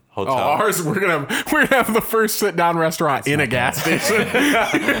hotel. Are gonna be hotel. Oh, ours we're gonna have the first sit down restaurant in a gas station,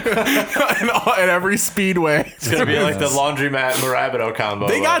 at every speedway. It's gonna be like the laundromat and the Rapido combo.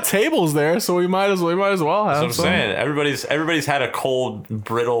 They got tables there, so we might as well have. That's what I'm some. saying. Everybody's had a cold,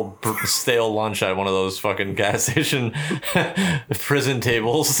 brittle, stale lunch at one of those fucking gas station prison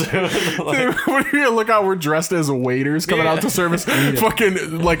tables. Like, When you look out, we're dressed as waiters coming out to service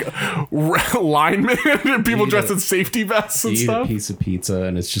fucking like linemen and people dressed in safety vests and You eat a stuff. piece of pizza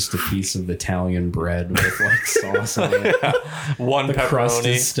and it's just a piece of Italian bread with like sauce on it. one The crust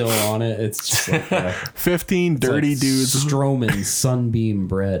pepperoni. is still on it. It's just like 15 dirty like dudes. Stroman Sunbeam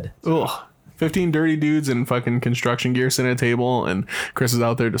bread. Ugh. 15 dirty dudes in fucking construction gear sitting at a table, and Chris is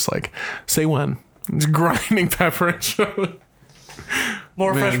out there just like, say when. He's grinding pepper and shit.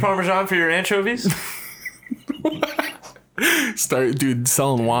 More fresh Parmesan for your anchovies? Dude,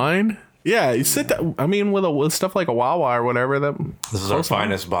 selling wine? Yeah, you sit down, I mean, with stuff like a Wawa or whatever. This is our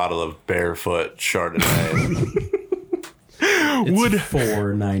finest bottle of barefoot Chardonnay. It's Would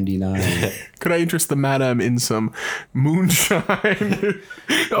 $4.99. could I interest the madam in some moonshine?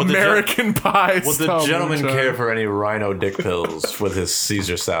 American pie Would the style gentleman moonshine. care for any rhino dick pills with his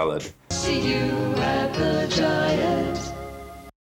Caesar salad? See you at the giant